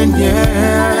again,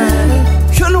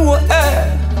 yeah. You know what,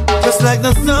 Just like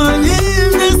the sun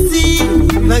in the sea,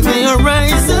 like the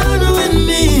horizon with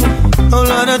me. Oh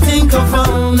Lord, I think I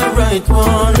found the right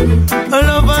one. Our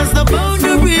love has the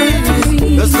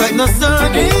boundaries. Just like the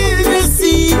sun in the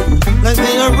sea, like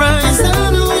the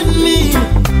horizon with me.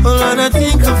 Oh Lord, I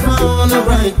think I found the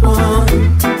right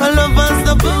one. Our love has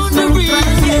the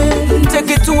boundaries. take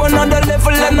it to another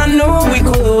level and I know we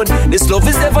could. This love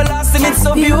is everlasting, it's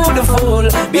so beautiful.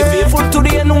 Be faithful to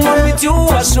the end, one with you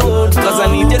I should. Cause I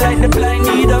need you like the blind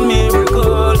need a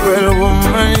miracle. Well,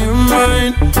 woman, you're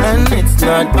mine, and it's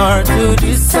not hard to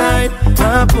decide.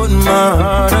 I put my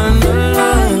heart on the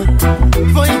line.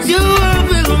 For you, I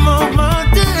will move my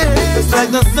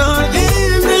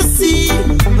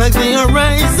like the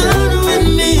horizon with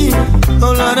me.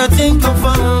 Oh Lord, I think I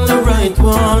found the right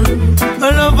one.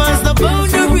 Our love has the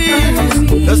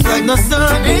boundaries, just like the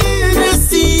sun in the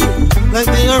sea, like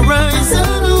the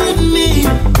horizon with me.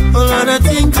 Oh Lord, I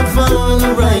think I found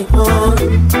the right one.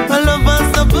 Our love has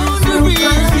the boundaries,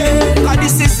 yeah. God,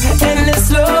 this is endless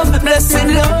love, blessed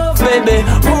love, baby.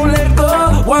 Won't let go,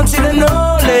 want you to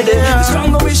know, lady. The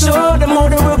stronger we show, the more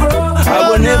that we grow. I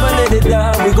will never let it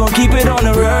die, we gon' keep it on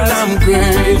the road. I'm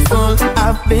grateful,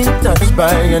 I've been touched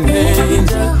by an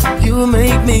angel. You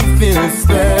make me feel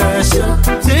special.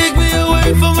 Take me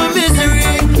away from my misery,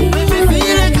 make me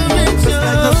feel like I'm angel.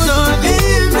 Like the sun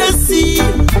in the sea,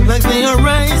 like the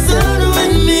horizon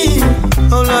with me.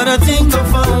 Oh Lord, I think I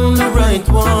found the right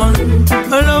one.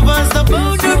 Our love has the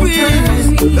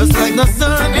boundaries, just like the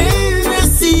sun in the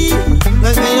sea,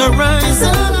 like the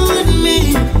horizon with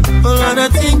me. Oh Lord, I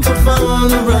think I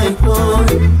found the right one.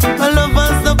 Our love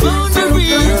has the boundaries.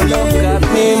 Your love got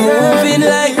me moving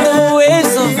like the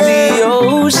waves of the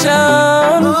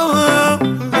ocean.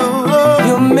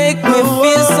 You make me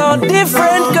feel so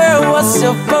different, girl. What's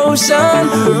your potion?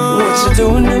 What you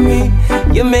doing to me?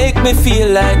 You make me feel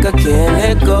like I can't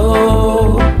let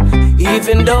go.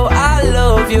 Even though I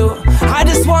love you, I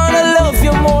just wanna love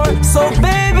you more. So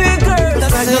baby girl,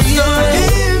 that's like the sun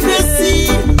in the sea,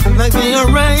 like the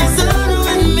horizon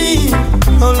with me.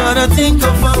 Oh Lord, I think I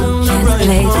found the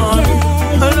right one.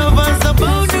 Our love has the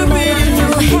boundaries,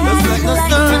 just like the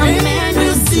sun in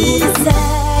the sea.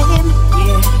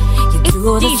 It's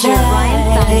DJ Bryan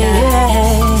Thunder.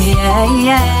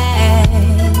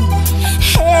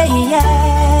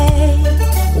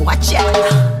 Watch out.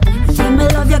 You may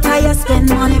love you 'cause you spend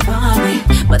money for me,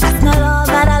 but that's not all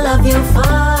that I love you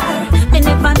for. Me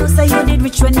never know say you did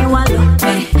rich when you are love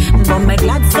me, but me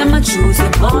glad say me choose you,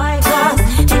 boy.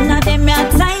 'Cause in a them your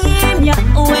time, you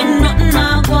when nothing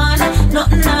a go on,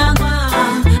 nothing a go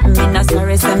on. Me not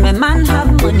sorry say me man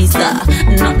have money, sir.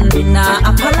 Nothing me not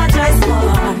apologize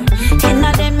for. In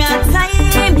a them your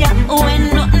time, you when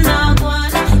nothing a go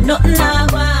on, nothing a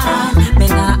go on. Me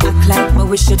not act like me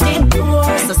wish you did poor.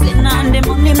 So sitting on the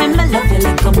money, me love you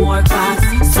like a more class.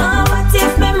 So what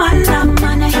if me man have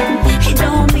money? It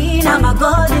don't mean I'm a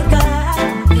gold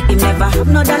digger. He never have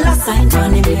no dollar sign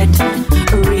on him head.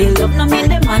 Real love no mean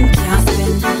the man can't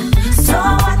spend. So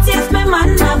what if me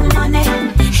man have money?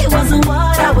 It wasn't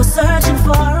what I was searching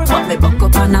for. But me buck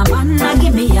up on a man, I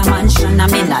give me a mansion. I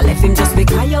mean I left him just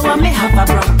because you want me have a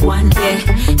broke one. Yeah,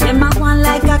 them a one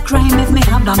like a crime if me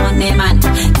have a money man.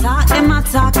 Talk them a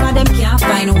talk, 'cause them can't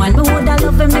find one. Me woulda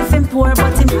love him if him poor,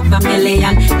 but him have a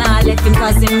million. Nah, let him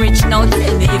 'cause him rich. Now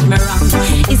tell me if me wrong.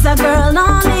 Is a girl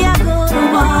only a good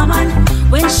woman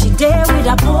when she there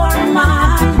with a poor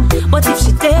man? But if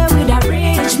she there with a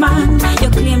rich man, you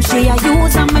claim she a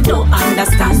use and me don't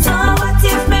understand. So what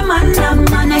if me man have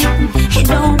money? It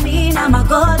don't mean I'm a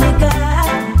gold digger.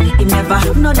 He never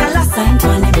have no dollar sign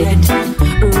on him head.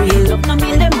 Real love no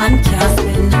mean the man can't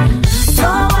spend. So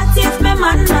what if me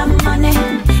man have money?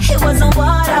 It wasn't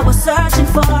what I was searching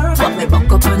for. But me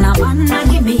buck up on a man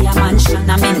and give me a mansion.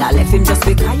 I mean I left him just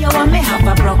because you want me have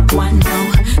a broke one now.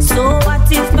 So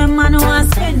what if my man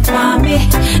want spend for me?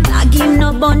 Not give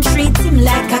no bun, treat him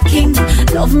like a king.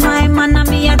 Love my man and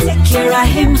me I take care of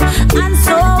him. And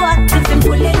so what if him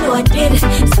fully loaded?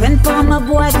 Spend for my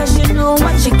boy 'cause you know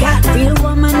what you got. Real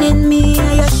woman in me,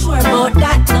 are you sure about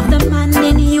that? Love the man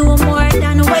in you more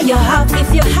than what you have. If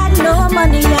you had no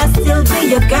money, I'd still be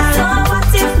your girl. So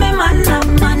what if me man have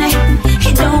money?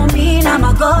 It don't mean I'm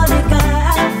a gold digger.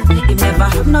 He never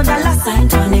have no dollar sign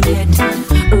on him head.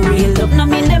 Real love no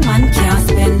mean the man can't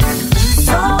spend.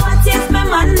 So what if me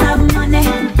man have money?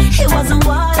 It wasn't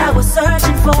what I was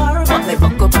searching for. But me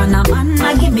buck up on a man,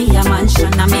 I give me a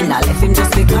mansion. I mean I left him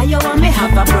just because you want me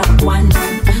have a broke one.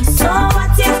 So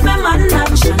what if me man have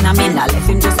mansion? I mean I left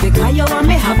him just because you want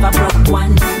me have a broke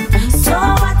one. So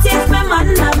what if me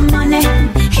man have money?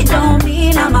 It don't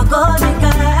mean I'm a gold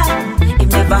digger. He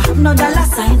never have no dollar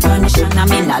sign condition. I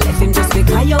mean I left him just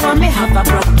because you want me have a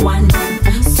broke one.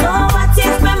 So what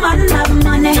if me man have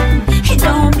money? It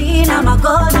don't mean I'm a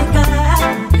gold digger.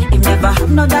 He never have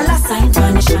no dollar sign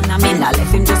condition. I mean I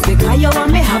left him just because you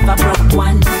want me have a broke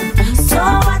one. So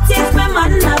what if me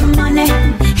man have money?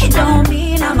 It don't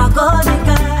mean I'm a gold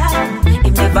digger. He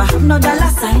never have no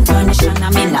dollar sign condition. I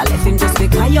mean I left him just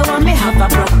because you want me have a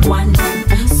broke one.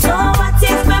 So what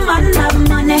if me man have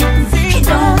money? It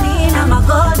don't mean I'm a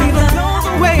gold digger.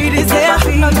 Weight is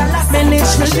heavy,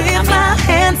 manage to lift my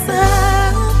hands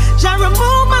up. Shall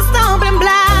remove my stumbling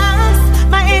blocks.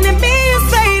 My enemy is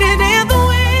faded in the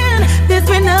wind. There's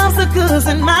been obstacles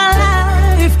in my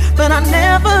life, but I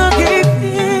never gave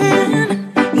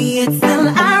in. Yet still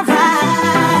I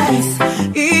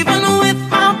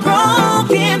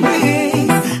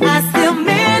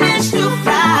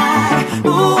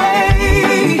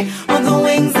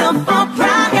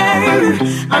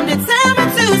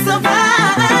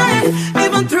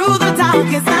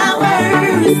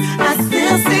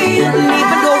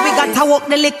broke,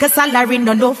 the liquor salary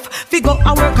no enough. Figure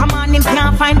I work a man, him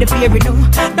can't find the beer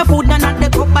enough. The food none at the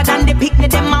cup, but then the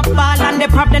picnic them a ball, and the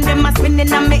problem them a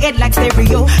spinning on me head like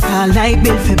stereo. All light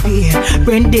bill for beer,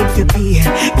 rent bill for beer,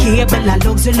 cable a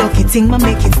luxury lucky thing, ma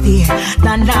make it stay.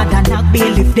 Landlord and knock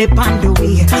bill if they on the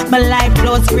way. My life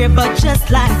flows free, but just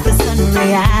like the sun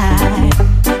rise,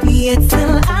 it's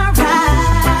still alright.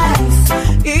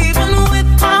 Even with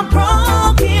my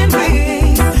broken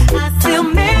wings, I still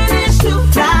manage to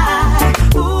fly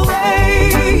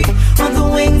away on the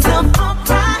wings of a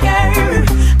fire.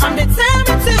 I'm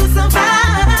determined to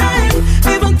survive,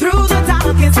 even through the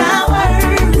darkest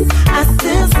hours. I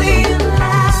still see a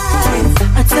light.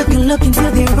 I took a look into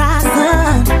the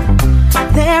horizon.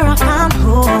 There I found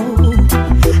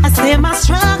hope. I stare my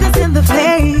struggles in the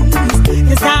face,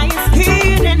 'cause I ain't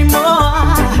scared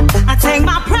anymore. I take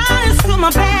my pride to my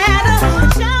battle.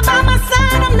 Shine by my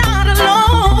side, I'm not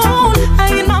alone. I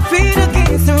hit my feet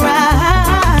against the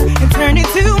rock and turn it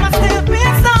to my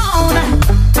stepping stone.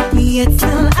 It's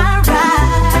still I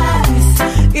rise,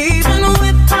 even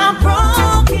with my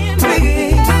broken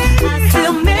wings. I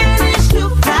still manage to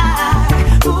fly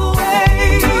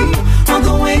away on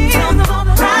the wings of the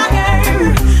fire.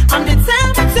 I'm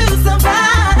determined to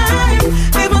survive,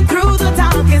 even through the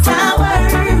darkest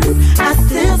hours. I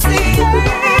still see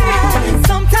it.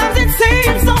 Sometimes it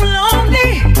seems so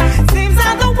lonely, seems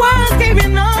like the world's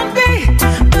giving on me.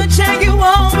 But yeah, you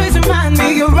always remind me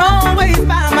you're always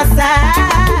by my side.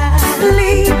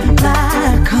 Leave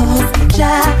my cause,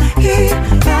 Jah, hear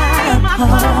my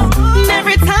call.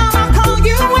 Every time I call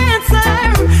you answer,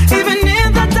 even in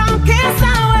the darkest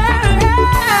hour.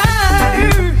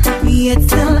 It's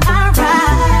still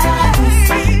alright,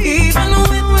 even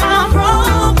with my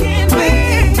broken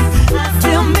wings. I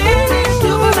still manage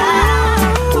to fly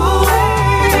away.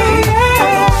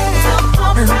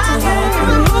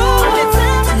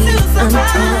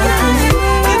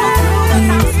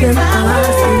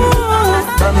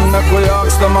 We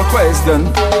ask them a question.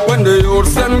 When the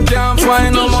youths them can't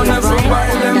find no money for buy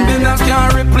them dinner,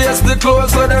 can't replace the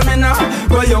clothes of them inna.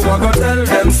 Where you walk tell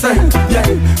them say, yeah.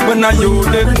 When a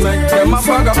youth did make them a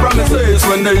bag of promises.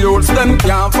 When the youths them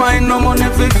can't find no money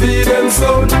to feed them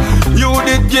son, you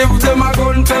did give them a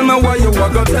gun. Tell me why you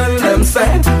walk tell them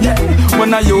say, yeah.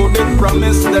 When a youth did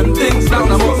promise them things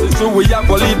down, I must true we have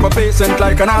to leave a patient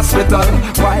like an hospital.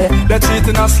 Why they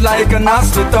treating us like an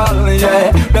hospital?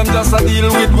 Yeah, them just a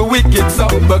deal with the wicked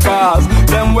stuff, because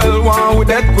them well want with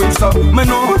that quick stuff. Me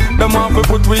know them want to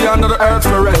put we under the earth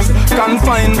for rest,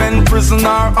 confinement, prison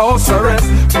or house arrest.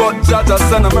 But Jah just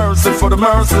send a mercy for the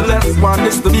merciless. Want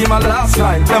this to be my last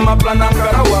night. Them a plan and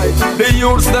got a wife. The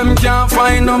youths them can't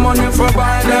find no money for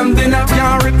buy them dinner,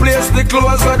 can't replace the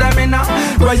clothes of them inna.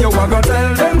 Where you a go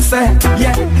tell them say,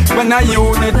 yeah. When a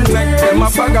youth didn't make them a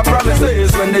bag of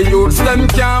promises. When the youths them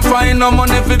can't find no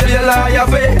money for be a liar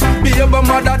pay. Be a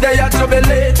mother they a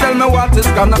jubilate. Tell me what is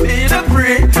gonna be the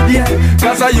free, yeah.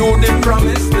 'Cause a youth did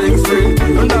promise things free,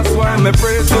 and that's why me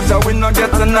pray so that we not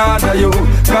get another you.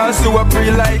 'Cause you a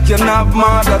free like you not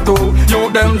mother too. You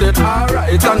them did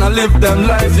alright and I live them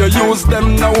life. You use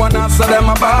them, no one answer them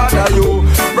a bother you.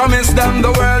 Promise them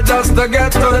the world just to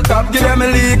get to the top. Give them a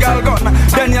legal gun,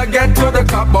 then you get to the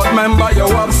top. But remember you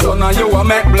have son and you a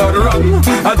make blood run.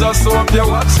 I just hope you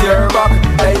watch your back.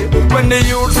 Hey, when the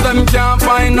youths them can't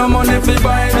find no money to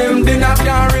buy them dinner,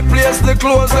 can't replace the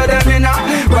clothes of them inna.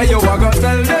 Where you a go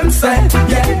tell them say,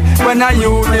 yeah. When a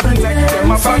youth live make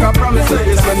them a bag of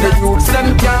promises. When the youths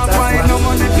them can't find no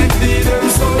money to feed them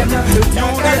so you did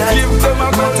give them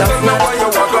a gun. Tell me why you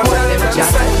a go tell them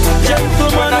say,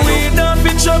 gentlemen, we don't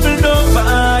be trouble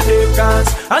nobody, 'cause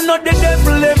I know the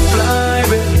devil them fly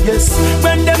with. Yes,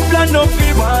 when them plan up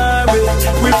we worry,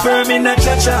 we firm in a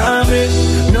church army.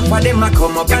 None of them a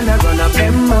come up and a run up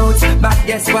them mouth, but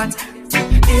guess what?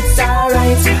 It's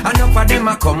alright. Enough of them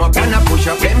a come up and a push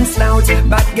up them snout,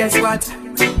 but guess what?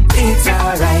 It's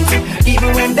alright.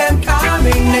 Even when them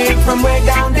coming late from way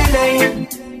down the lane,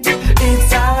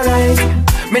 it's alright.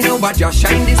 Me know what just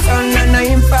shine the sun and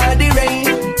I'm for the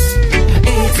rain.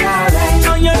 It's alright.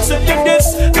 I ain't saying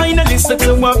this, I ain't listen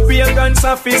to what pagans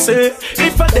have to say.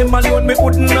 If I them alone, me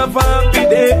wouldn't have a happy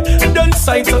day. Don't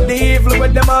sight of the evil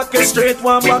when them orchestrate.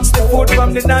 One box the food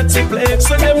from the Nazi plate.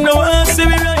 So them no answer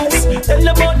me rise. Tell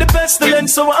about the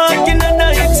pestilence, so walk in the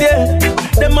night, yeah.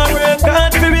 Them a work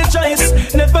hard for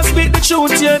rejoice. Never speak the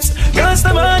truth yet, 'cause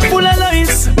them heart full of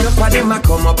lies. Enough of them a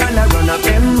come up and a run up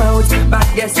them mouth, but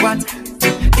guess what?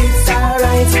 It's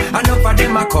alright. Enough of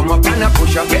them a come up and a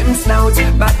push up them snout,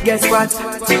 but guess what?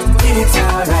 It's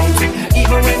alright.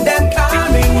 Even when them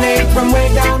coming late from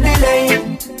way down the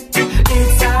lane,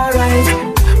 it's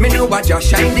alright. Me know you watch your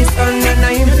shine the sun and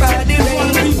I'm for the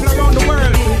rain. People around the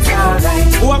world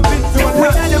who have been through a lot. We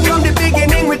tell them from the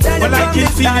beginning, we tell them from the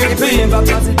start. If they never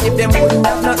positive, them wouldn't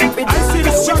have nothing for I see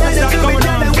the struggles that are going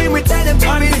on. We tell them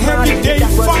and the everyday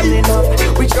fight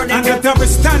and the double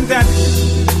standard.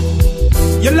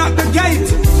 You lock the gate,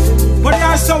 but they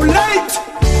are so late.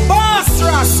 Boss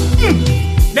Ross.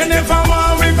 They never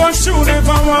want we gon' shoot,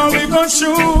 never want we gon'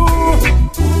 shoot.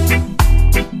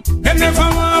 They never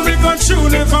want we gon'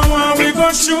 shoot, never want we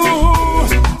gon' shoot.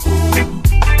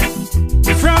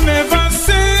 From ever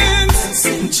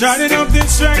since, charting up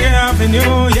this Reggea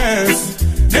Avenue, yes.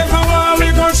 Never want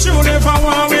we gon' shoot, never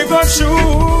want we gon'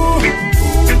 shoot.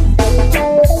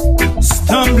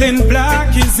 Stumbling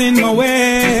block is in my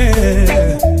way.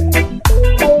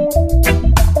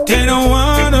 They don't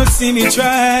wanna see me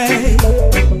try,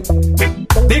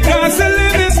 because the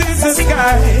limit is the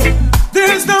sky.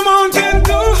 There's no mountain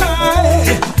too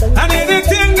high, and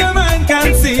anything the mind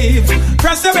conceive,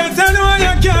 cross the better know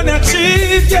you can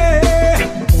achieve, yeah.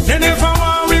 They never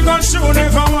want we gon' shoot,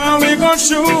 never want we gon'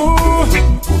 shoot.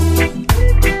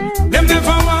 Them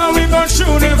never want we gon'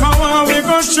 shoot, never want we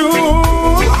gon'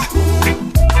 shoot.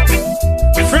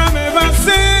 From ever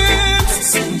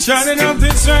since, charting up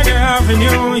this Reggea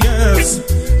Avenue, yes.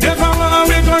 Never want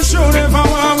we gon' shoot, never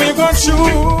want we gon'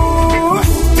 shoot.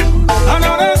 I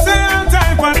know they say all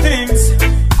type of things.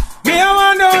 Me I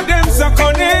want know them so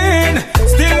cunning.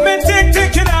 Still me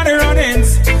ticking on the runnings.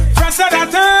 Fresh out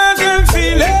that hurt them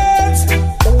feelings.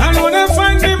 I know they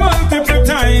find me multiple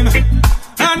time,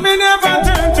 and me never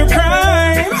turn to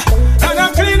crime. And I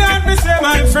clean out me say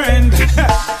my friend.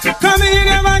 Come here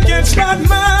never catch bad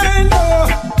mind. Oh.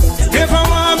 Never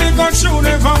want me gon' shoot,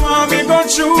 never want me gon'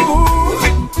 shoot.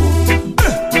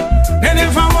 They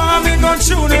never want me gon'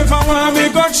 shoot, never want me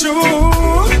gon'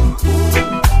 shoot.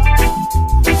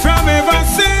 From ever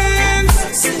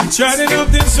since, treading up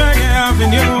this Reggea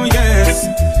Avenue, yes.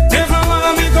 Never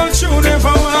want me gon' shoot,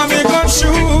 never want me gon'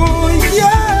 shoot,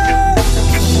 yeah.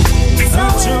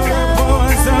 Such a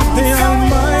voice of the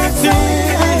Almighty.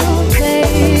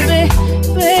 Baby,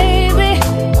 baby,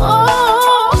 oh.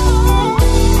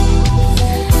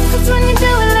 'Cause when you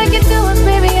do it like you do it,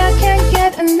 baby, I can't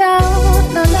get enough.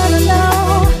 No, no, no, no.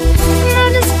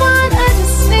 And I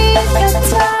just need your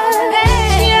touch,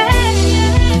 yeah.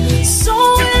 So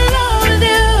in love with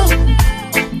you.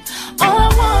 All I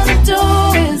wanna do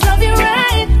is love you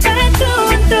right through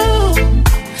and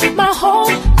through. My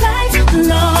whole life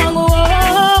long,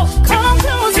 whoa. Come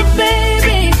closer,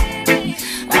 baby.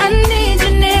 I need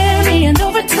you near me, and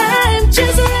over time,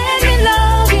 just let me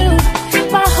love you.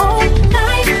 My whole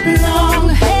life long,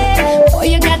 hey. Boy,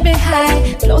 you got me high,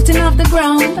 floating off the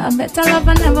ground. I better love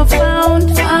I never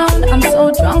found. I'm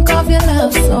so drunk off your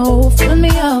love, so fill me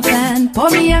up and pour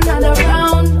me another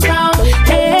round.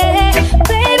 Hey,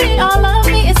 baby, all of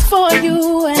me is for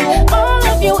you, and all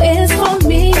of you is for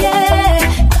me, yeah.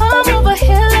 Come over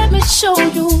here, let me show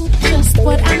you just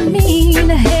what I mean,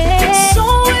 hey. So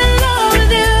in love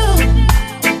with you.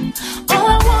 All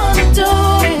I wanna do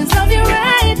is love you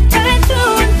right through and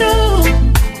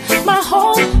through. My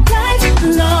whole life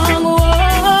long,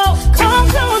 whoa. Come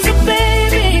closer,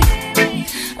 baby.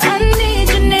 I need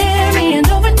you near me, and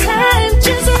over time,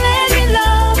 just let me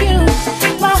love you.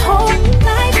 My whole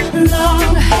life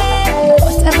long, hey.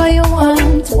 Whatever you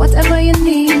want, whatever you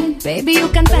need, baby, you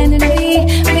can find in me.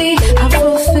 I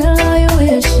fulfill all your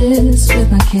wishes with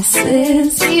my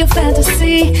kisses. See your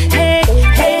fantasy, hey,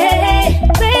 hey.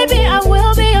 Baby, I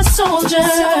will be a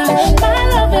soldier. My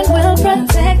loving will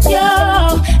protect you.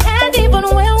 And even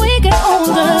when we get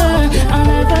older, I'll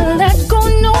never let go,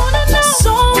 no, no, no.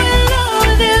 So in love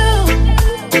with you.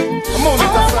 All I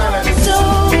wanna do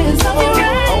is love you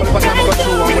right. I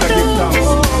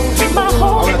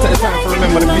wanna take the time to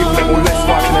remember the people that were less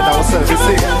fortunate than ourselves. You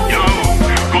see? Yo,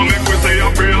 come and we say a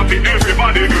prayer to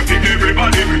everybody, to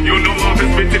everybody. You know how to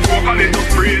spit it, walk on it, just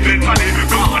breathe mentally.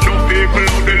 God, no people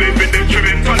out there living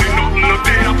detrimentally. Nothing to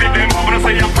say happy them. I wanna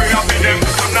say a prayer for them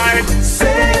tonight.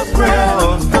 Say a prayer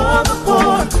for the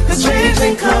poor, 'cause change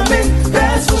ain't coming,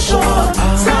 that's for sure.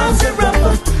 Times get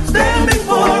rougher than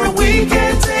before, and we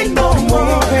can't take no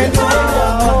more.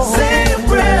 Say a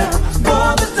prayer for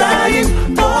the dying,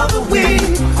 for the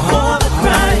weak, for the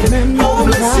crying,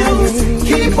 homeless youth.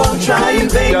 Keep on trying,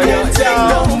 they can't take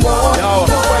no more.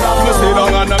 When I'm listening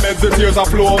down and the meds, the tears are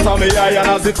flow out of me eye, and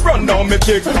as it run down me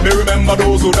cheek, me remember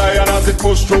those who die, and as it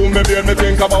push through me brain, me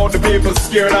think about the people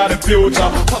scared of the future.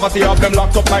 Poverty have them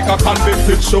locked up like a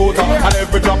convicted shooter, and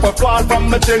every drop of fall from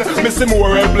me chin, me see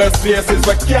more helpless faces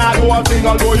but can't do a thing.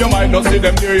 Although you might not see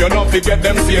them near you, not to get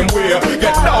them same way.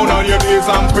 Get down on your knees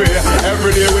and pray.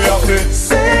 Every day we have to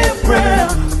say a prayer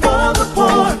for for the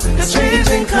poor. The change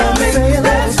ain't coming,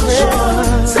 that's for sure.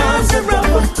 Times are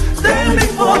rougher than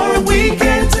before. We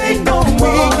can't take no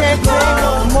more.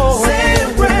 Say a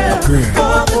prayer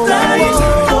for the dying,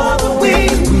 for the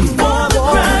weak, for the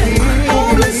crying.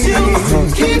 Homeless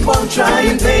youth, keep on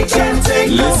trying. They can't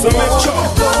take no more.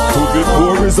 To be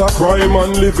poor is a crime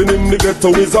and living in the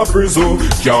ghetto is a prison.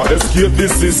 Can't escape the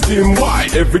system. Why?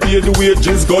 Every day the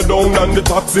wages go down and the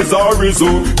taxes are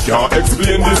risen. Can't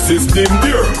explain the system.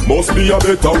 There must be a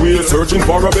better way. Searching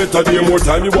for a better day. More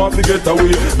time you want to get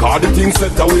away. Cause the things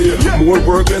set away. More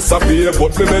work, less a pay.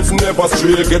 But the meds never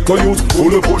stray. Ghetto youth,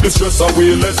 who'll put the stress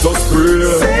away. Let us pray.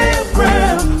 Say a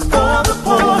prayer for the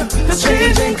poor. The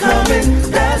change ain't coming,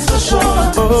 that's for sure.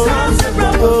 Times are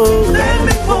rougher than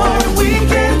before. We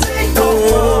can't take no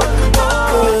more.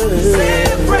 Say a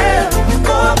prayer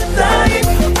for the dying,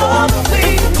 for the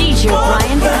weak. DJ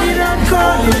Bryan.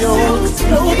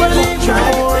 Nobody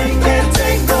trying, can't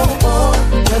take no more.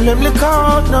 Tell them look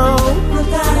out now.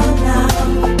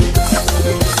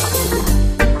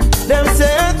 Them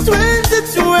say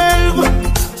 2012,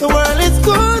 the world is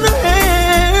gonna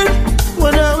end.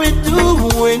 What are we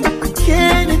doing?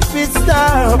 Can it be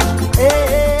stopped?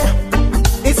 Hey,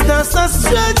 it's just a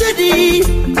tragedy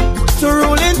to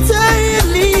rule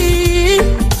entirely.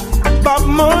 But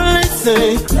more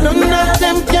say, none of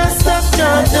them can stop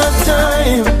your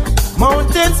time.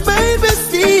 Mountains may be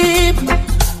steep,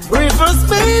 rivers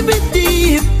may be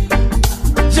deep.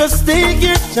 Just take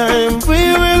your time,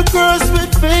 we will cross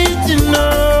with faith in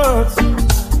us.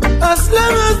 As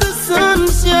long as the sun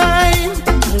shines,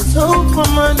 there's hope for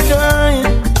mankind.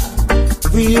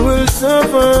 We will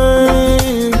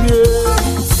survive, yeah.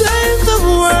 Save the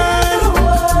world,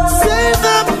 save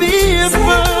the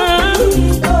people.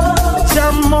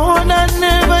 Jam more than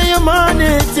ever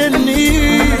humanity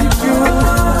needs you.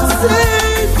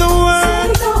 Save the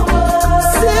world,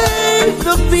 save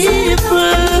the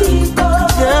people.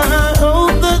 Yeah, I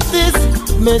hope that this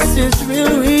message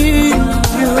will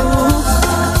reach you.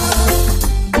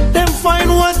 Them find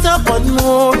what happened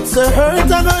more. So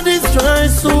hurt I got this dry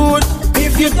suit.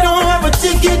 If you don't have a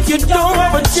ticket, you don't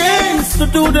have a chance to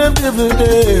do them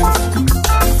dividends.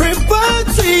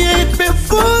 Repatriate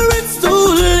before it's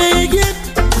too late.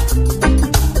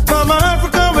 Mama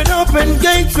Africa with open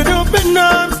gates, with open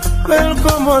arms.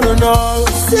 Welcome one and all.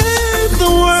 Save the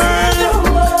world,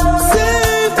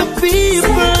 save the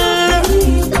people.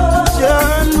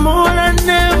 John, more than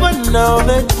ever now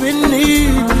that we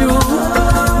need you.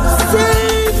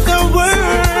 Save the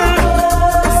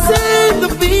world, save the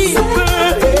people.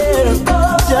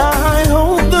 I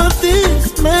hope that this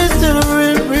message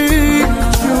will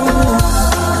reach you.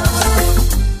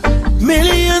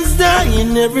 Millions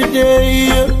dying every day.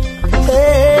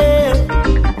 Hey.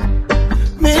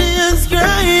 Millions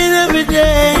crying every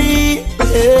day.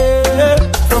 Hey.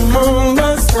 Among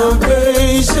the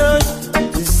salvation,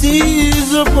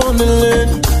 disease upon the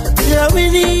land. Yeah, we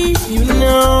need you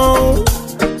now,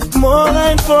 more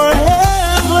than forever.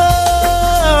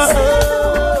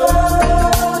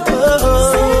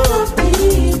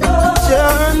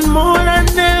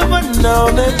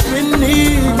 Now that we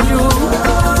need you,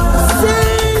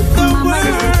 save the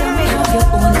world,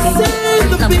 save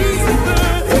the people.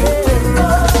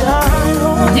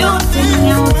 New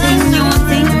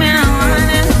thing, man.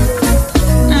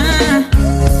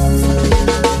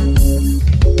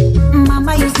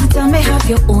 Mama used to tell me have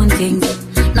your own things.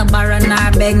 No borrow,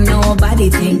 nor beg nobody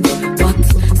things. But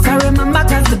sorry, mama,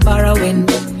 cause the borrowing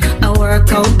I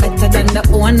work out better than the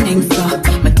owning. So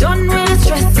I'm done with the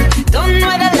stress, done with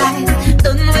the lies,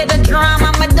 done with the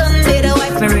drama, I'm done with the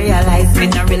wife. I realize me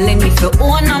not really need to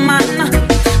own a man.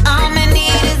 All me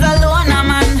need is a loner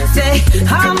man. Say,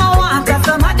 how I want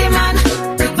somebody man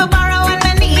for borrow when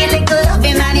me need little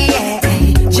loving man, yeah.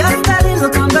 Just a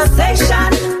little conversation,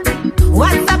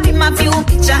 WhatsApp in my view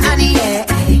picture and yeah.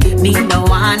 Me no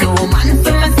want no man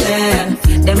for myself.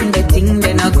 Them the thing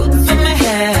they not good for my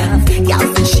health. Y'all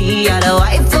say she had a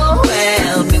wife for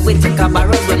well. Me we take a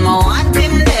borrow when I want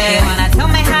him there. Wanna tell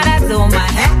me how to do my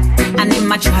hair, and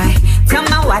him I try tell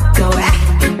me what to wear,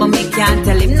 but me can't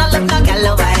tell him no love no girl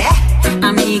over there.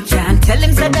 And me can't tell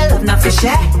him say the love not for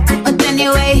share. But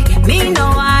anyway, me no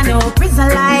want no prison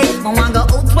life. I want go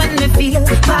out when me feel,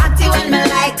 party when me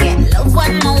like it, love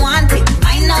when me want it,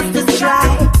 minus the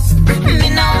strife. Me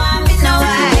no want, me no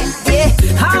want, yeah.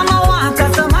 How I want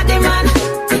somebody man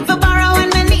for borrow when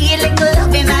me need little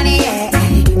loving and yeah.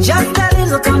 Just a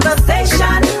little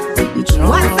conversation,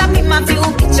 WhatsApp in my view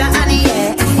picture and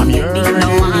yeah. I'm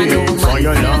yearning for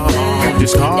your love,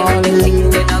 just call me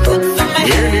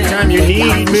anytime you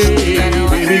need me,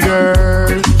 baby girl.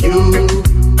 You,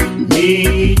 me,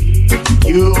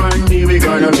 you and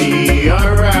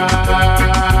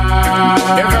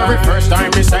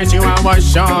you I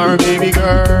was sure, baby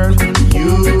girl.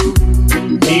 You,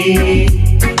 me,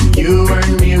 you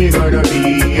and me, we gonna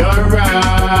be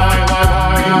alright.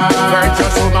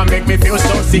 Virtuous woman make me feel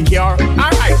so secure.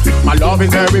 Alright, my love is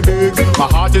very big, my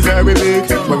heart is very big.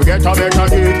 When we get a better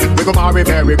gig, we go marry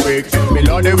very quick. Me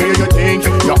love the way you think,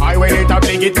 your highway it a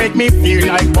blink. It make me feel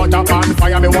like butter pan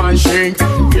fire, me one shrink.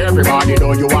 Everybody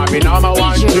know you want me number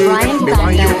one thing. Me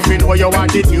want you to know your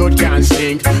attitude can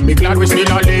sink. Me glad we still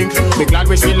a link, me glad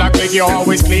we still a click. You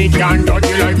always clean, can't touch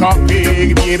you like a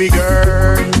pig. Baby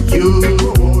girl, you,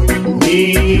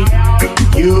 me,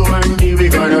 you and me, we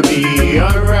gonna be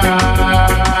alright.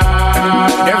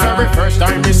 The very first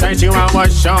time beside you I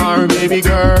was sure, baby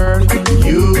girl.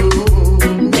 You,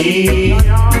 me,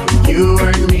 you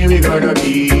and me, we gonna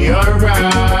be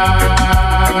alright.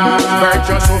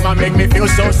 Virtuous woman make me feel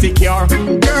so secure.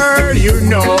 Girl, you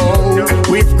know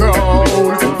we've grown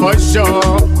for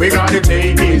sure. We gotta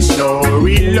take it slow,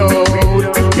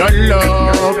 reload your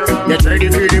love. Get ready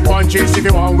for the punches if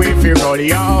you want wait for roll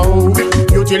it out.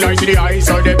 Utilize the eyes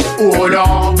of the older.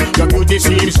 Your beauty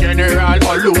seems general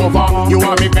all over. You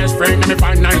are my best friend and my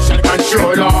financial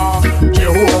controller.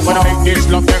 Jehovah to make this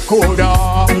love get colder.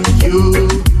 You,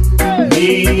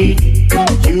 me,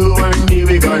 you and me,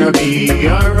 we gonna be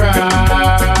alright.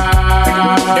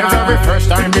 The very first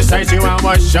time beside you I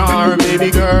was sure,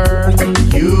 baby girl.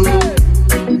 You,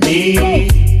 me,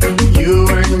 you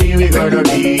and me, we gonna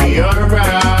be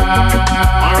alright.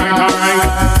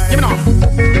 Alright, give me now.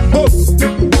 Oh,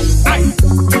 aye.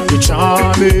 You're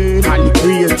charming and the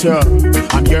creator.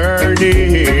 I'm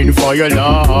yearning for your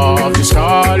love. Just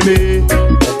call me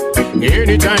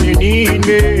anytime you need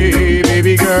me,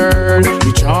 baby girl.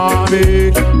 You're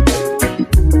charming.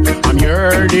 I'm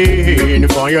yearning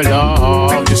for your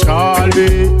love. Just call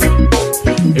me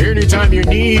anytime you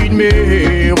need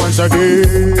me. Once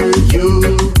again, you,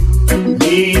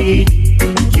 me,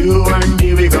 you and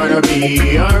me, we gonna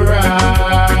be alright.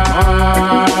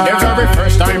 The very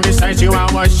first time beside you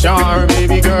I was sure,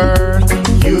 baby girl.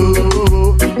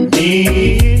 You,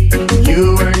 me,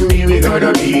 you and me, we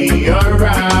gonna be